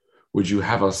 Would you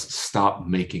have us stop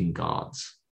making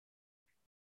gods?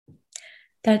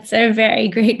 That's a very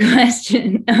great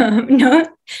question. No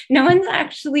one's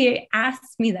actually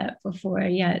asked me that before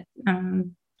yet,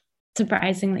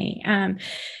 surprisingly.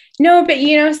 No, but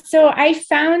so I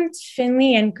found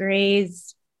Finley and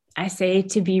Gray's essay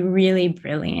to be really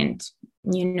brilliant.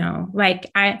 Like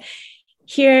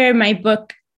here my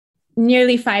book,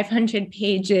 nearly 500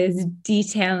 pages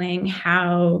detailing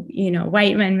how,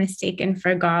 white men mistaken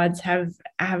for gods have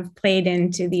played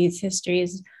into these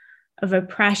histories of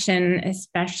oppression,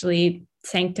 especially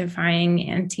sanctifying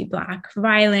anti-Black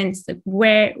violence. Like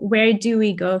where do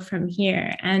we go from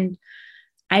here? And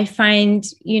I find,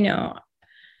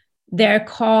 their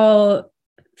call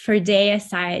for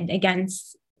deicide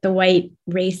against the white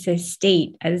racist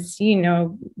state as,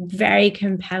 very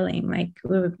compelling. Like,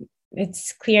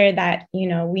 it's clear that,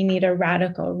 we need a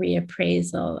radical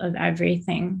reappraisal of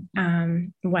everything,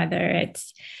 whether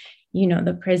it's,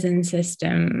 the prison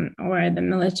system or the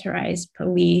militarized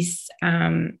police.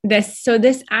 I'm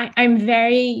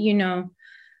very,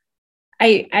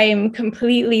 I am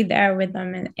completely there with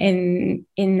them in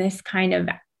this kind of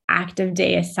active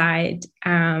deicide.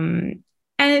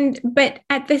 But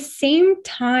at the same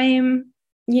time,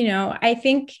 I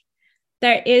think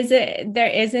there is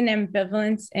an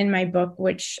ambivalence in my book,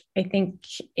 which I think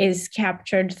is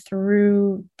captured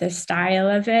through the style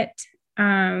of it.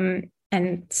 And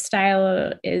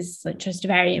style is just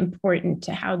very important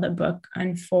to how the book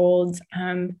unfolds.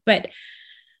 But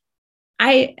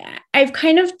I've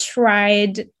kind of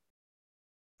tried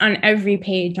on every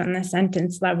page on the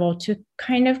sentence level to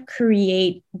kind of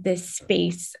create this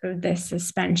space of this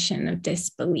suspension of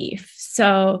disbelief.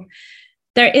 So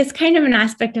there is kind of an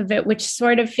aspect of it which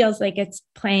sort of feels like it's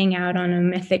playing out on a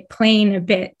mythic plane a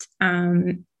bit.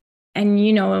 And,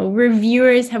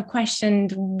 reviewers have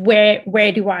questioned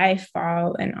where do I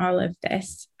fall in all of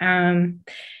this? And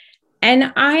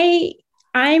I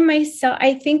myself,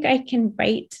 I think I can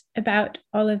write about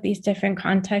all of these different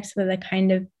contexts with a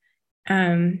kind of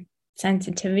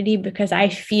sensitivity, because I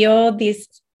feel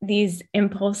these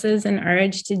impulses and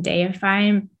urge to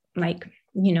deify, like,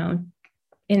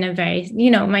 in a very,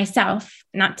 myself,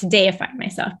 not to deify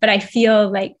myself, but I feel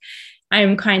like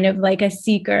I'm kind of like a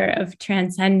seeker of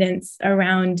transcendence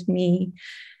around me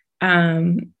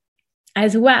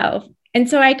as well. And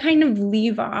so I kind of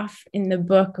leave off in the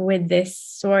book with this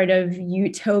sort of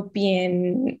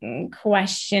utopian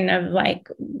question of like,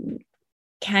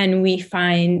 can we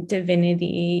find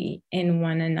divinity in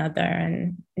one another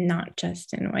and not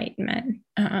just in white men?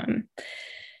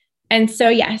 And so,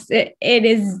 yes, it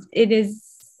is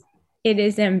it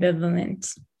is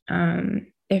ambivalent.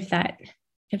 If that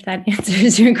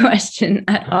answers your question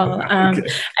at all. Okay.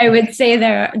 I would say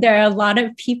there are a lot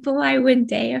of people I would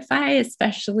deify,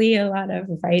 especially a lot of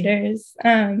writers.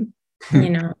 Herman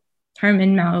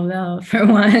Melville for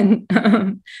one.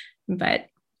 But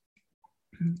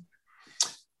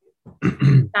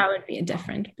that would be a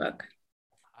different book.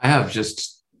 I have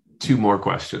just two more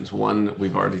questions. One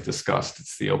we've already discussed.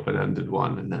 It's the open-ended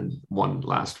one, and then one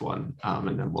last one,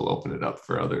 and then we'll open it up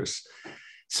for others.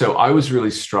 So I was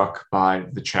really struck by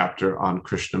the chapter on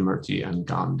Krishnamurti and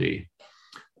Gandhi.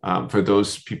 For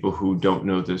those people who don't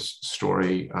know this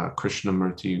story,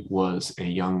 Krishnamurti was a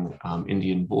young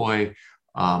Indian boy,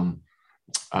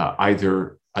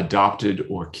 either adopted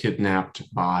or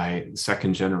kidnapped by the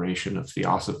second generation of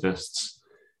theosophists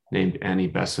named Annie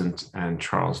Besant and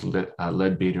Charles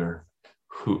Leadbeater,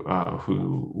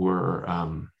 whose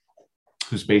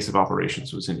base of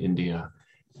operations was in India.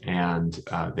 And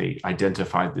they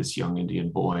identified this young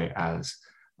Indian boy as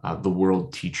the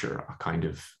world teacher, a kind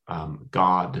of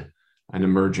god, an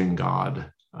emerging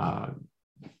god,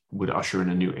 would usher in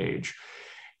a new age,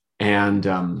 and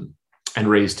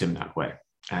raised him that way.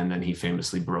 And then he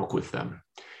famously broke with them.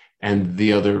 And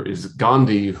the other is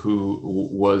Gandhi, who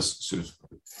was sort of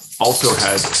also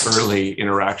had early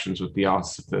interactions with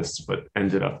theosophists, but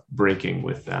ended up breaking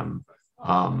with them,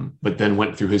 but then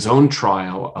went through his own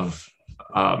trial of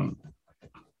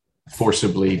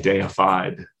forcibly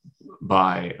deified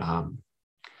by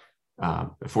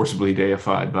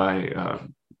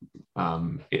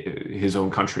his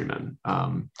own countrymen.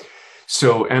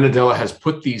 So Anadela has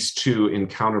put these two in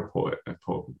counterpoise,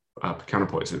 a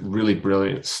really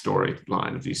brilliant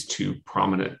storyline of these two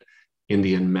prominent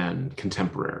Indian men,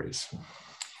 contemporaries.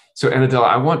 So Anadela,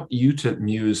 I want you to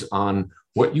muse on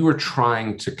what you were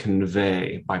trying to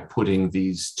convey by putting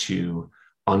these two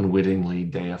unwittingly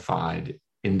deified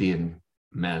Indian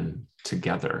men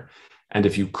together. And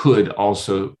if you could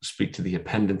also speak to the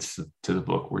appendix to the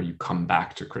book where you come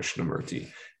back to Krishnamurti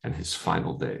and his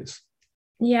final days.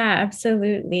 Yeah,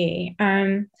 absolutely.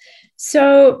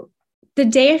 So the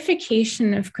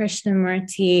deification of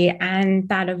Krishnamurti and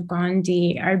that of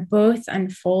Gandhi are both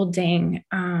unfolding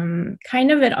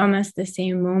kind of at almost the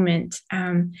same moment.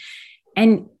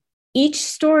 And each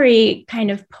story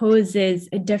kind of poses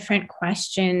a different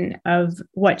question of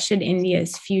what should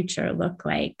India's future look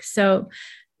like. So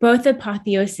both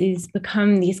apotheoses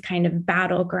become these kind of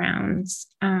battlegrounds.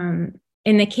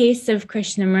 In the case of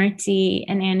Krishnamurti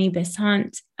and Annie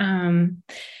Besant, Annie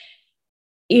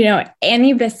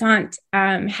Besant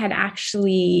had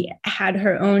actually had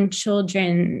her own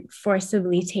children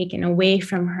forcibly taken away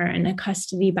from her in a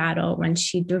custody battle when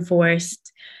she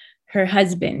divorced her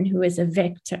husband, who was a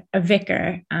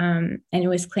vicar, and it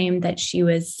was claimed that she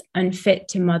was unfit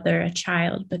to mother a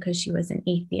child because she was an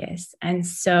atheist. And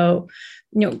so,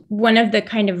 one of the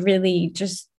kind of really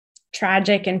just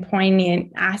tragic and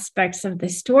poignant aspects of the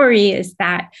story is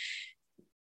that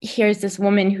here's this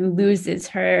woman who loses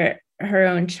her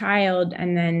own child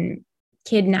and then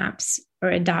kidnaps or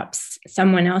adopts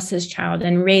someone else's child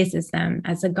and raises them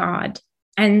as a god.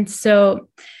 And so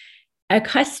a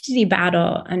custody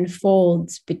battle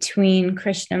unfolds between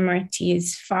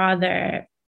Krishnamurti's father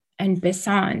and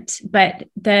Besant, but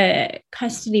the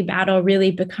custody battle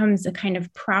really becomes a kind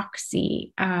of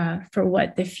proxy for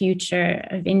what the future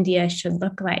of India should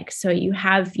look like. So you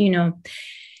have,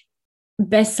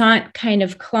 Besant kind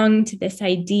of clung to this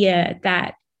idea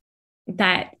that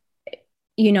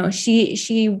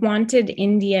she wanted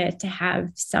India to have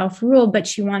self-rule, but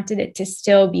she wanted it to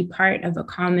still be part of a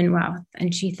commonwealth.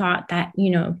 And she thought that,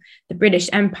 the British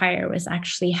Empire was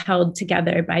actually held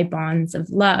together by bonds of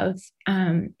love.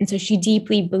 And so she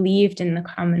deeply believed in the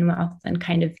commonwealth and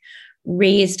kind of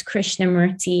raised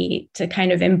Krishnamurti to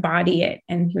kind of embody it.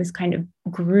 And he was kind of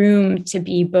groomed to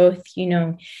be both,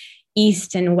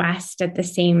 East and West at the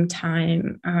same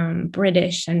time,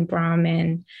 British and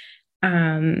Brahmin.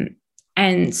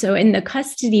 And so in the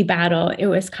custody battle, it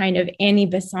was kind of Annie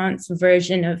Besant's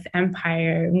version of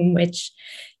empire, in which,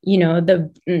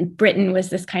 Britain was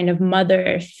this kind of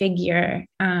mother figure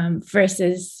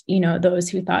versus, those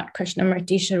who thought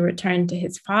Krishnamurti should return to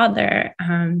his father,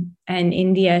 and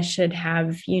India should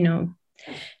have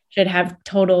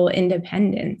total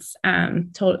independence,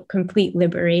 total complete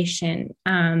liberation.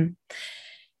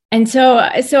 And so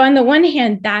on the one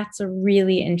hand, that's a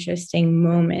really interesting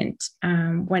moment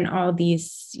when all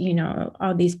these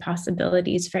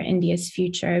possibilities for India's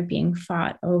future are being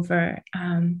fought over.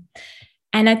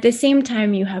 And at the same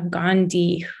time, you have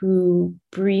Gandhi, who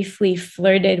briefly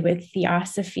flirted with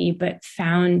theosophy, but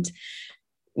found,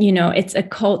 its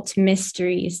occult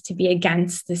mysteries to be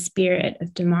against the spirit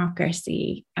of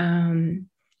democracy. And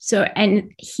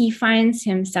he finds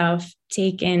himself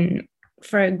taken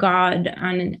for a god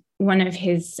on one of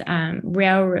his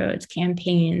railroad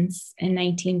campaigns in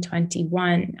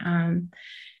 1921,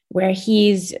 where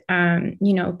he's,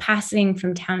 passing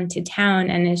from town to town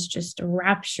and is just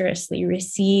rapturously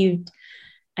received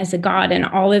as a god. And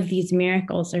all of these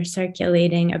miracles are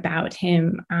circulating about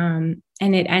him. And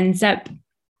it ends up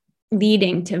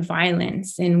leading to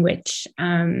violence, in which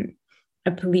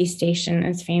a police station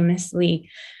is famously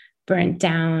burnt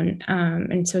down.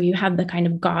 And so you have the kind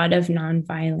of god of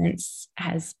nonviolence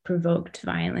has provoked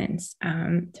violence.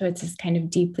 So it's this kind of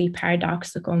deeply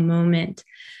paradoxical moment.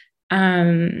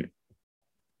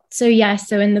 So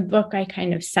in the book, I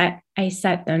kind of set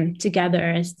them together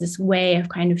as this way of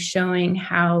kind of showing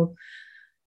how,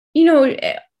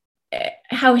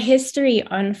 how history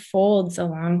unfolds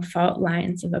along fault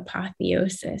lines of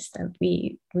apotheosis that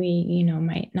we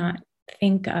might not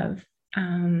think of.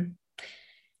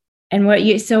 And what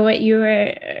you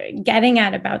were getting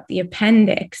at about the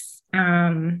appendix.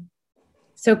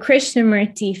 So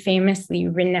Krishnamurti famously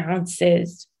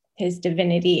renounces his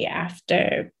divinity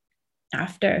after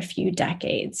a few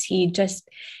decades. He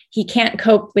can't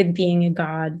cope with being a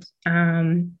god.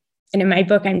 And in my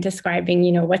book, I'm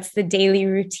describing, what's the daily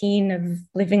routine of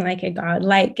living like a god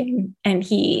like, and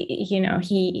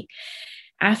he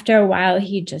after a while,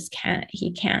 he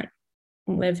can't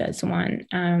live as one.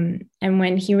 And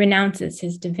when he renounces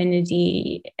his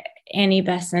divinity, Annie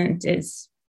Besant is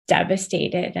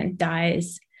devastated and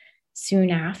dies soon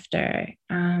after.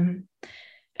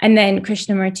 And then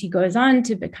Krishnamurti goes on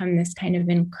to become this kind of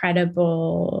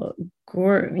incredible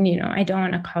guru. I don't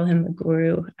want to call him a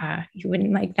guru. You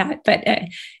wouldn't like that, but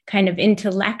a kind of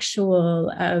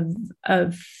intellectual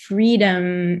of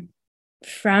freedom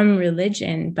from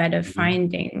religion, but of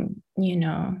finding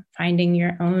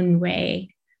your own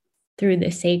way through the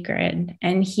sacred.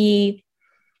 And he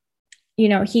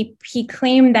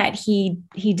claimed that he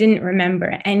didn't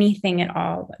remember anything at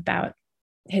all about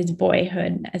his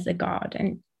boyhood as a god,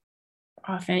 and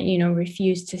often,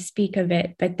 refused to speak of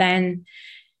it. But then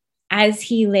as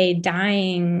he lay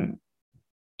dying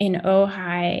in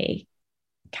Ojai,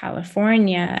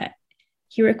 California,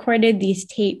 he recorded these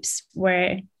tapes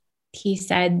where he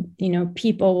said,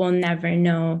 people will never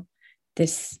know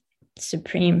this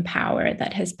supreme power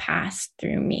that has passed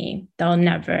through me. They'll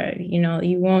never,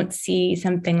 you won't see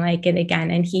something like it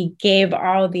again. And he gave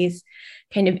all these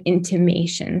kind of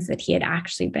intimations that he had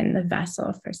actually been the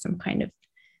vessel for some kind of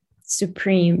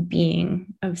supreme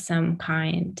being of some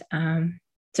kind.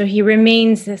 So he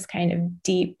remains this kind of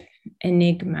deep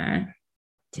enigma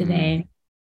today.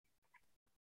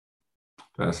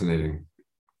 Fascinating.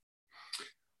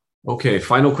 Okay,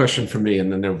 final question for me,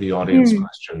 and then there'll be audience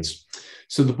questions.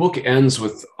 So the book ends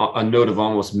with a note of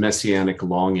almost messianic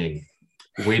longing,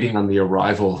 waiting on the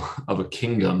arrival of a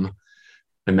kingdom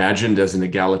imagined as an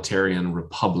egalitarian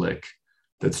republic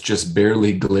that's just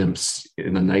barely glimpsed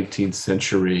in a 19th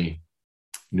century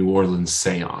New Orleans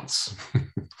seance.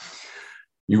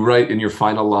 You write in your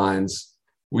final lines,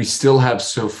 "We still have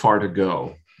so far to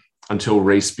go until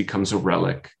race becomes a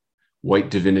relic, white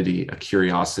divinity a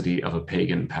curiosity of a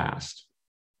pagan past,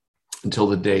 until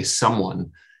the day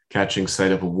someone catching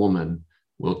sight of a woman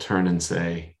will turn and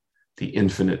say, 'The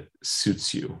infinite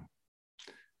suits you.'"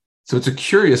 So it's a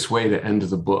curious way to end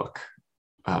the book,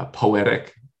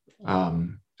 poetic,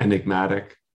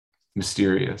 enigmatic,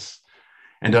 mysterious,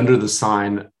 and under the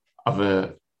sign of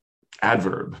an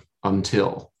adverb,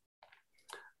 until.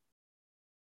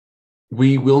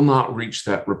 We will not reach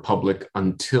that republic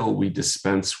until we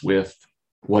dispense with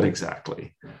what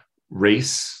exactly?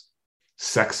 Race,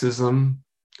 sexism,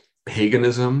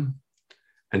 paganism,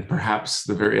 and perhaps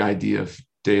the very idea of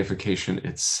deification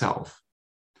itself.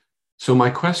 So my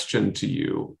question to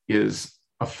you is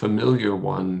a familiar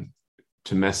one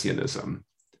to Messianism.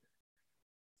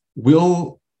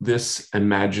 Will this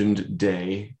imagined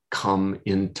day come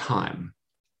in time?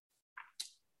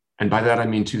 And by that, I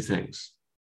mean two things.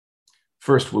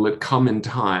 First, will it come in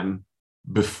time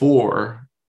before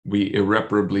we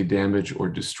irreparably damage or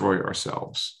destroy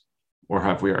ourselves? Or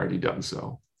have we already done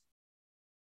so?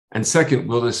 And second,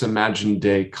 will this imagined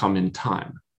day come in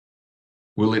time?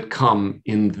 Will it come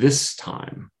in this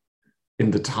time, in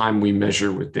the time we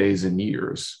measure with days and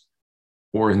years,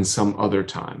 or in some other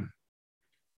time?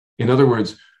 In other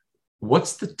words,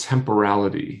 what's the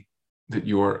temporality that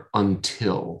your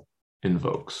until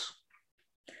invokes?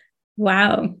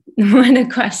 Wow, what a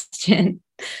question.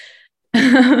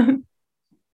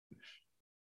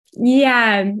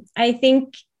 Yeah, I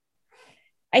think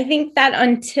I think that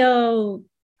until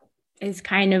is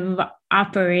kind of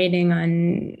operating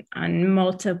on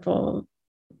multiple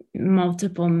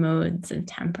modes of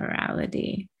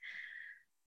temporality.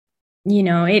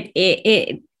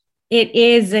 It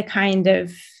is a kind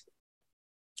of,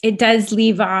 it does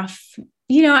leave off,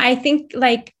 I think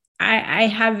like I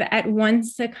have at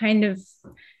once a kind of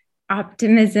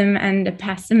optimism and a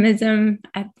pessimism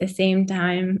at the same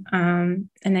time. And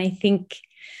I think,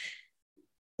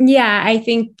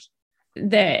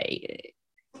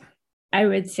 I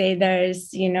would say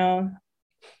there's,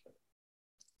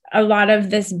 a lot of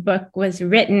this book was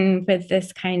written with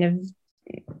this kind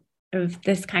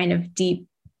of deep,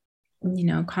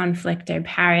 conflict or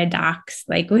paradox,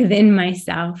 like within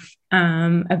myself,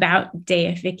 about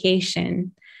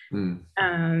deification.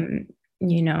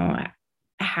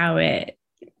 How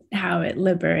it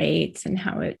liberates and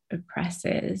how it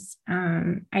oppresses.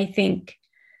 I think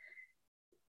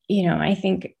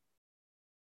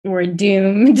we're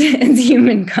doomed as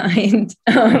humankind.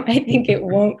 I think it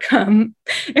won't come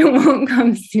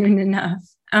soon enough.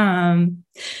 I'm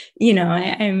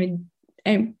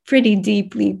pretty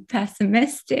deeply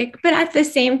pessimistic, but at the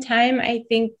same time, I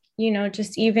think,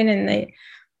 just even in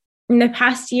the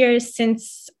past years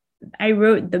since I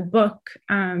wrote the book,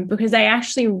 because I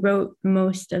actually wrote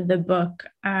most of the book,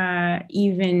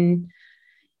 even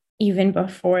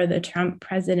before the Trump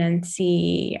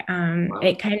presidency. Wow.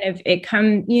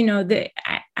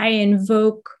 I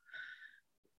invoke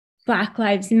Black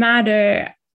Lives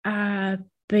Matter, but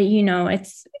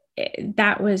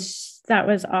that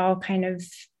was all kind of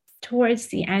towards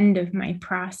the end of my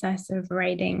process of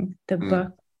writing the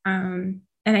book.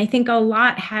 And I think a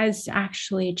lot has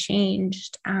actually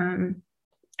changed.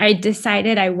 I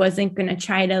decided I wasn't going to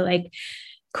try to like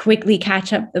quickly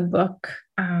catch up the book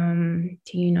to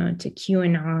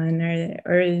QAnon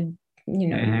or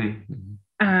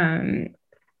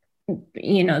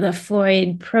the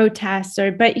Floyd protests,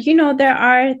 but there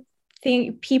are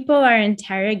people are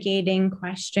interrogating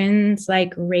questions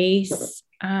like race,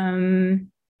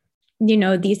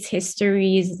 these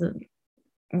histories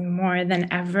more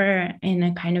than ever in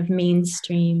a kind of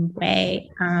mainstream way.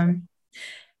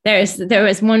 There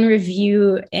was one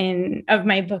review of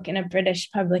my book in a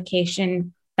British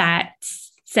publication that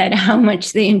said how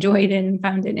much they enjoyed it and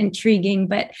found it intriguing,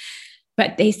 but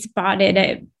they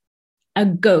spotted a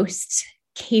ghost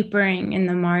capering in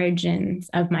the margins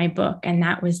of my book, and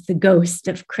that was the ghost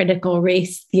of critical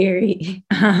race theory.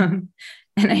 And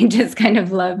I just kind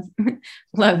of love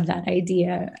that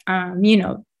idea.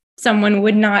 Someone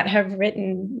would not have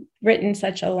written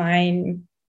such a line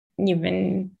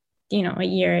even a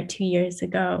year or 2 years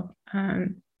ago.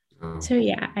 So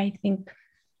yeah, I think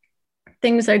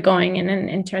things are going in an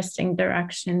interesting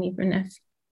direction, even if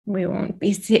we won't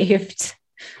be saved.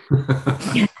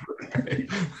 Okay.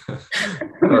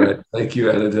 All right. Thank you,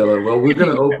 Anadela. Well, we're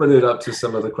going to open it up to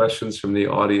some of the questions from the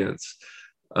audience.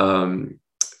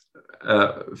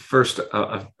 First,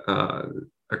 a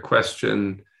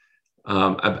question.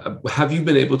 Have you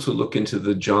been able to look into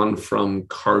the John Frum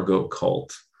cargo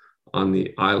cult on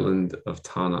the island of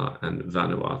Tanna and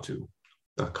Vanuatu?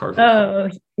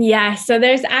 Cult. Yeah. So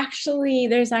there's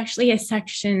actually a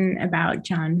section about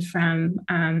John Frum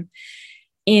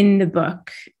in the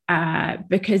book,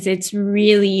 because it's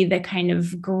really the kind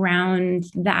of ground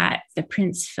that the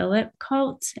Prince Philip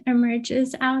cult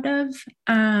emerges out of.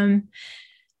 And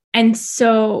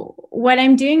so what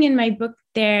I'm doing in my book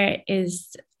there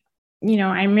is,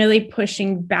 I'm really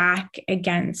pushing back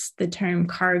against the term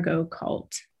cargo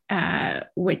cult,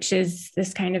 which is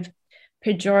this kind of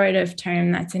pejorative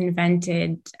term that's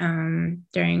invented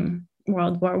during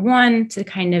World War I to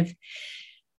kind of,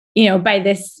 by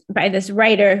this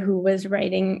writer who was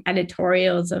writing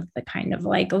editorials of the kind of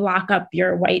like lock up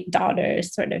your white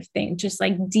daughters sort of thing, just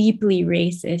like deeply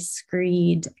racist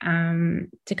screed,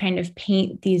 to kind of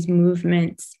paint these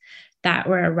movements that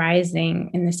were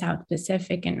arising in the South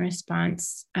Pacific in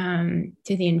response to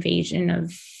the invasion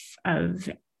of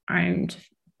armed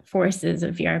forces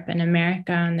of Europe and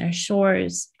America on their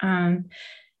shores.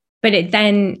 But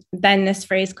then this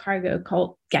phrase cargo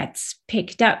cult gets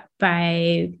picked up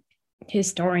by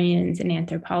historians and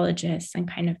anthropologists and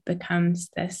kind of becomes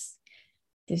this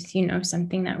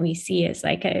something that we see as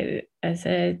like as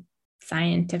a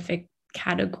scientific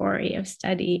category of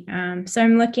study. So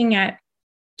I'm looking at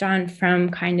John Frum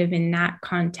kind of in that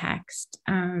context,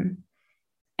 and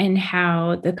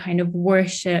how the kind of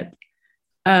worship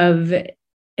of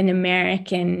an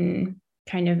American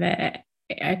kind of a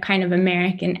kind of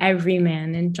American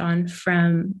everyman in John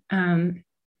Frum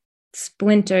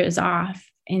splinters off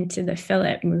into the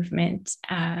Philip movement,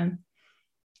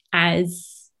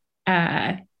 as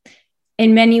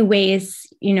in many ways,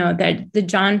 the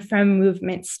John Frum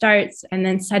movement starts, and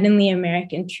then suddenly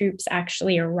American troops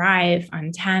actually arrive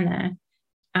on Tanna.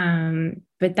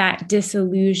 But that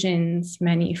disillusions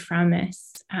many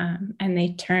Frumists, and they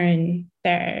turn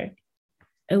their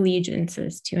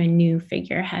allegiances to a new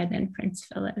figurehead in Prince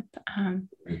Philip.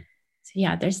 So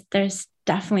yeah, there's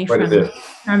definitely Frum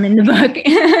in the book.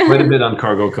 Quite a bit on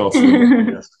cargo cults.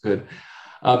 That's good.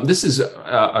 This is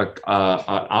an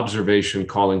observation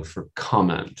calling for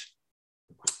comment.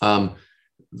 I'll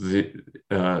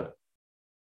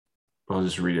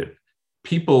just read it.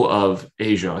 People of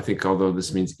Asia, I think, although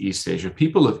this means East Asia,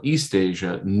 people of East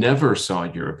Asia never saw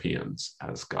Europeans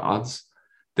as gods.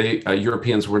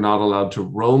 Europeans were not allowed to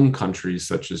roam countries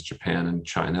such as Japan and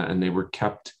China, and they were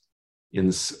kept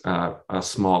in a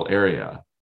small area.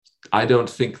 I don't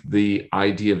think the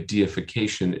idea of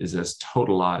deification is as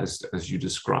totalized as you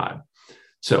describe.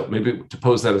 So maybe to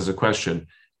pose that as a question,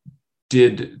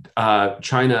 did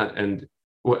China and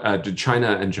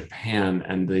Japan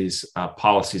and these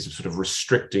policies of sort of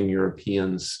restricting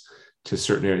Europeans to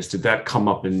certain areas, did that come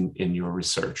up in your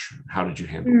research? How did you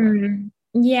handle that?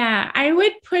 Yeah, I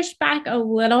would push back a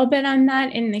little bit on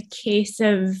that in the case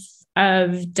of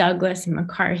Douglas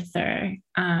MacArthur,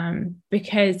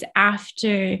 because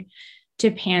after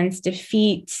Japan's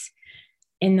defeat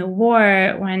in the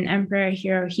war, when Emperor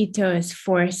Hirohito is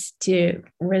forced to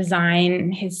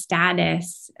resign his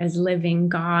status as living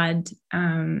god,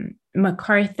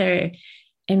 MacArthur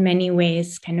in many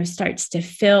ways kind of starts to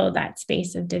fill that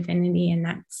space of divinity.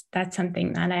 And that's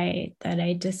something that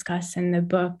I discuss in the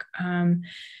book,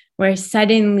 where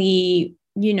suddenly,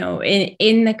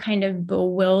 in the kind of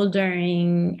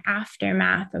bewildering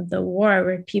aftermath of the war,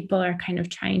 where people are kind of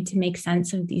trying to make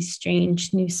sense of these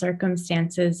strange new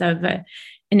circumstances of an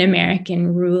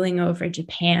American ruling over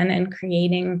Japan and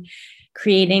creating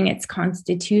its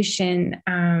constitution,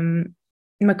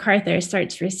 MacArthur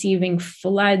starts receiving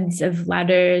floods of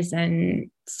letters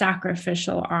and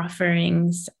sacrificial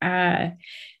offerings,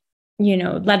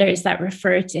 letters that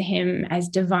refer to him as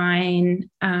divine,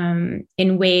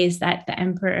 in ways that the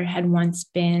emperor had once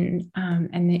been.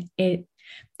 And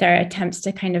there are attempts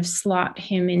to kind of slot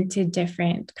him into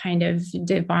different kind of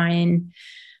divine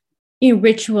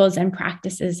rituals and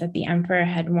practices that the emperor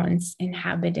had once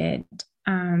inhabited.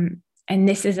 And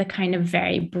this is a kind of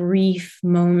very brief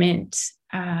moment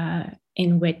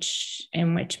in which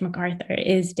MacArthur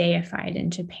is deified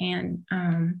in Japan.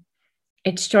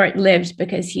 It's short-lived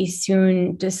because he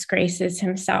soon disgraces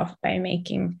himself by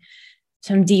making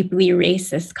some deeply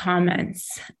racist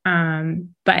comments.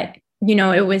 But,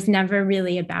 it was never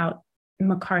really about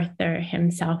MacArthur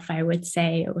himself, I would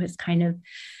say. It was kind of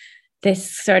this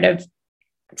sort of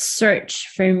search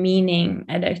for meaning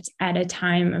at a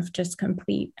time of just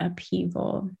complete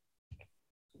upheaval.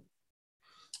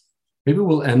 Maybe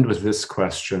we'll end with this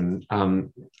question,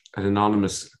 an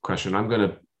anonymous question. I'm going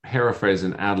to paraphrase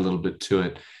and add a little bit to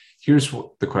it. Here's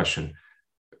the question.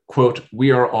 Quote, "We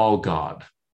are all God."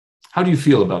 How do you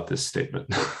feel about this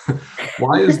statement?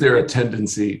 Why is there a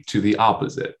tendency to the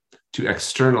opposite, to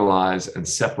externalize and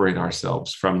separate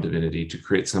ourselves from divinity, to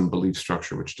create some belief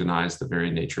structure which denies the very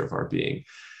nature of our being?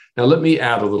 Now, let me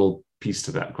add a little piece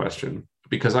to that question,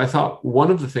 because I thought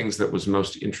one of the things that was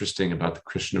most interesting about the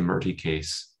Krishnamurti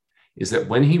case is that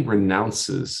when he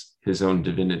renounces his own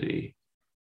divinity,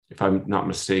 if I'm not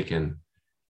mistaken,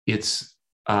 it's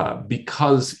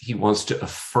because he wants to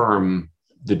affirm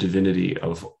the divinity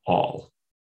of all.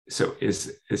 So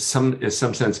in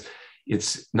some sense,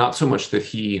 it's not so much that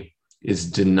he is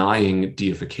denying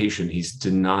deification, he's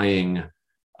denying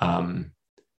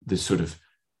the sort of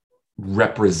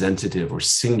representative or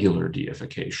singular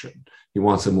deification. He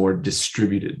wants a more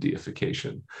distributed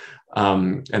deification.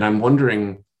 And I'm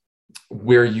wondering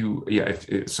where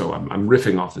so I'm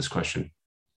riffing off this question.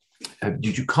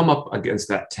 Did you come up against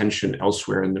that tension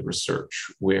elsewhere in the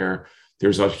research, where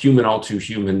there's a all too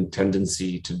human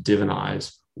tendency to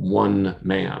divinize one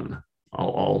man,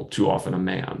 all too often a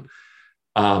man?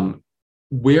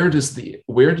 Where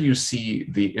do you see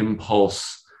the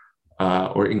impulse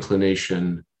or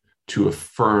inclination to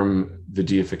affirm the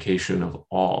deification of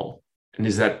all? And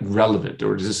is that relevant,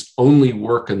 or does this only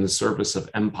work in the service of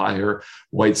empire,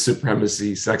 white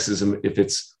supremacy, sexism, if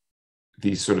it's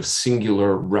these sort of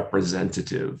singular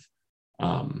representative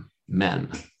men?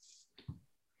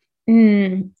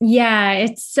 Yeah,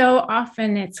 it's so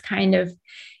often it's kind of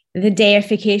the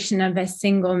deification of a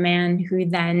single man who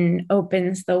then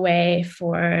opens the way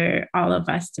for all of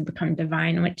us to become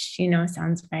divine, which,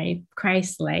 sounds very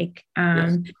Christ-like.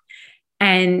 Yes.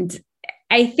 And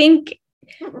I think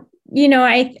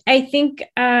I think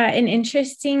an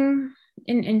interesting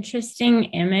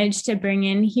image to bring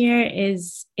in here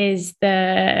is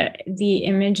the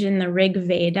image in the Rig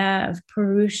Veda of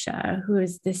Purusha, who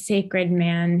is the sacred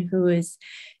man, who is,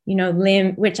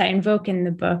 which I invoke in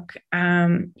the book,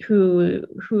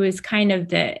 who is kind of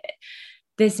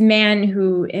this man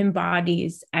who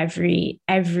embodies every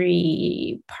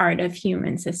part of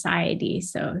human society.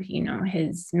 So,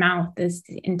 his mouth is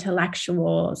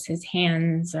intellectuals, his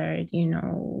hands are,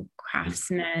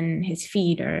 craftsmen, his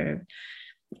feet are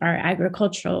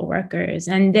agricultural workers.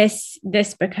 And this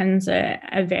becomes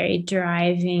a very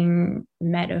driving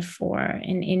metaphor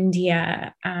in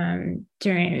India,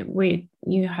 where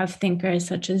you have thinkers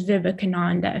such as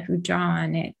Vivekananda who draw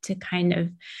on it to kind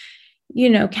of,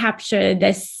 capture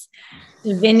this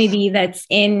divinity that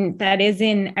is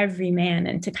in every man,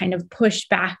 and to kind of push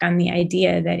back on the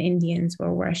idea that Indians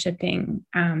were worshiping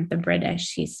the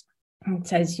British. He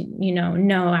says,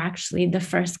 no, actually the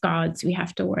first gods we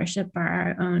have to worship are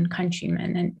our own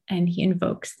countrymen, and he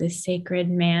invokes this sacred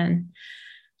man.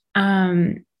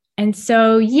 And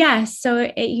so, there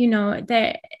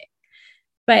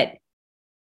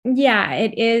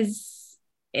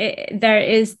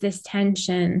is this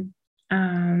tension.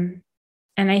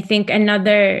 And I think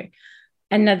another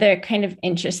kind of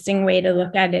interesting way to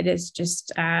look at it is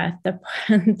just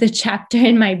the chapter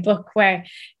in my book where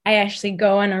I actually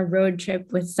go on a road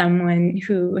trip with someone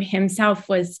who himself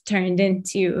was turned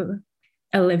into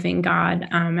a living God.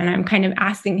 And I'm kind of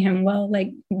asking him, well,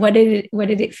 like, what did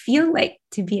it feel like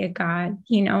to be a God?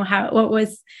 What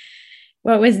was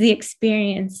the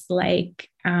experience like?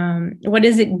 What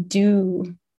does it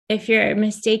do? If you're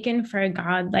mistaken for a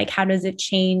God, like, how does it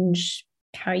change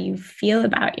how you feel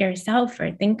about yourself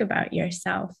or think about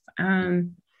yourself?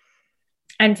 And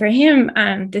for him,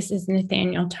 this is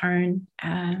Nathaniel Tarn.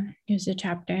 There's a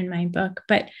chapter in my book,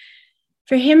 but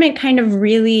for him, it kind of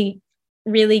really,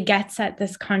 really gets at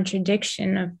this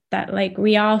contradiction of that, like,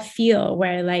 we all feel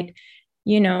where, like,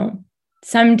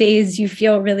 some days you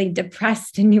feel really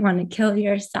depressed and you want to kill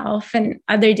yourself, and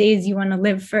other days you want to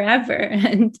live forever.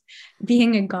 And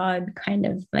being a God kind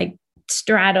of like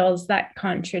straddles that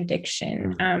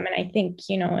contradiction. And I think,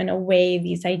 in a way,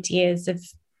 these ideas of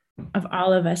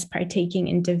all of us partaking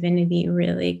in divinity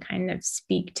really kind of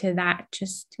speak to that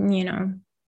just,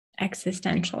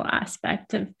 existential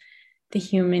aspect of the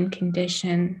human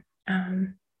condition.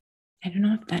 I don't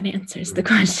know if that answers the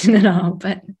question at all,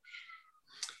 but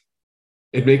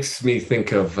it makes me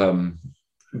think of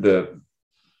the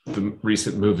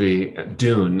recent movie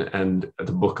Dune and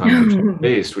the book on which it's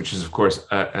based, which is, of course,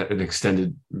 an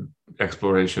extended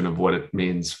exploration of what it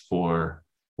means for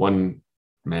one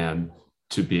man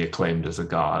to be acclaimed as a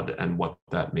god and what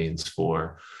that means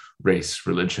for race,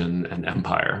 religion, and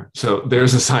empire. So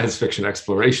there's a science fiction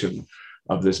exploration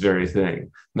of this very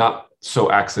thing, not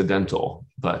so accidental,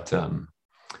 but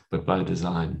by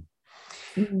design.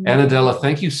 Annadela,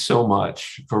 thank you so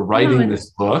much for writing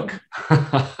this book.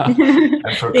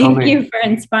 And for Thank you for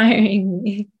inspiring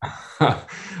me.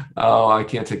 Oh, I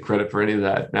can't take credit for any of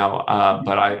that now,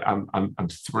 but I'm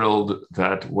thrilled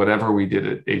that whatever we did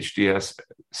at HDS,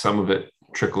 some of it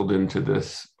trickled into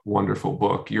this wonderful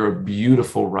book. You're a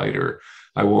beautiful writer.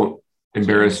 I won't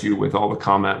embarrass you with all the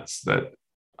comments that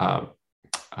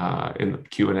in the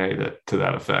Q&A to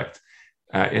that effect,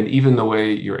 and even the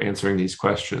way you're answering these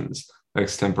questions,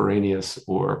 extemporaneous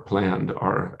or planned,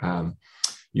 are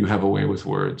you have a way with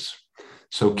words.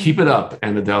 So keep it up,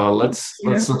 Annadela.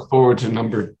 Let's look forward to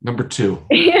number 2.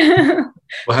 Yeah.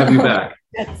 We'll have you back.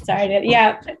 Get started.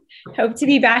 Yeah. Hope to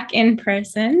be back in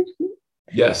person.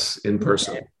 Yes, in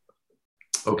person.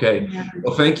 Okay.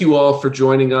 Well, thank you all for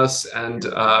joining us, and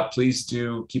please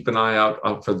do keep an eye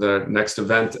out for the next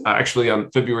event. Actually, on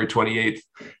February 28th,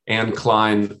 Anne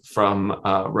Klein from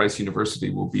Rice University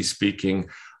will be speaking.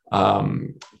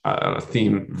 A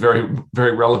theme very,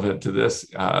 very relevant to this.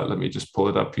 Let me just pull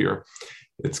it up here.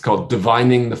 It's called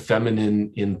Divining the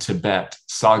Feminine in Tibet,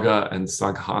 Saga and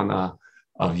Sadhana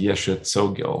of Yeshe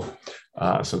Tsogyal.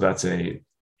 So that's a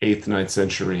 8th, 9th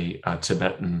century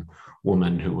Tibetan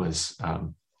woman who was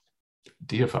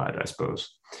deified, I suppose.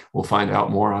 We'll find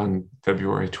out more on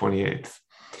February 28th.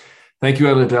 Thank you,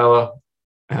 Annadela,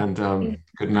 and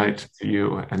good night to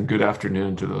you, and good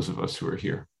afternoon to those of us who are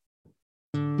here.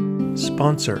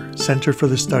 Sponsor, Center for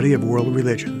the Study of World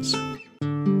Religions.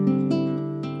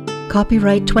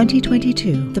 Copyright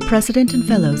 2022, the President and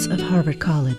Fellows of Harvard College.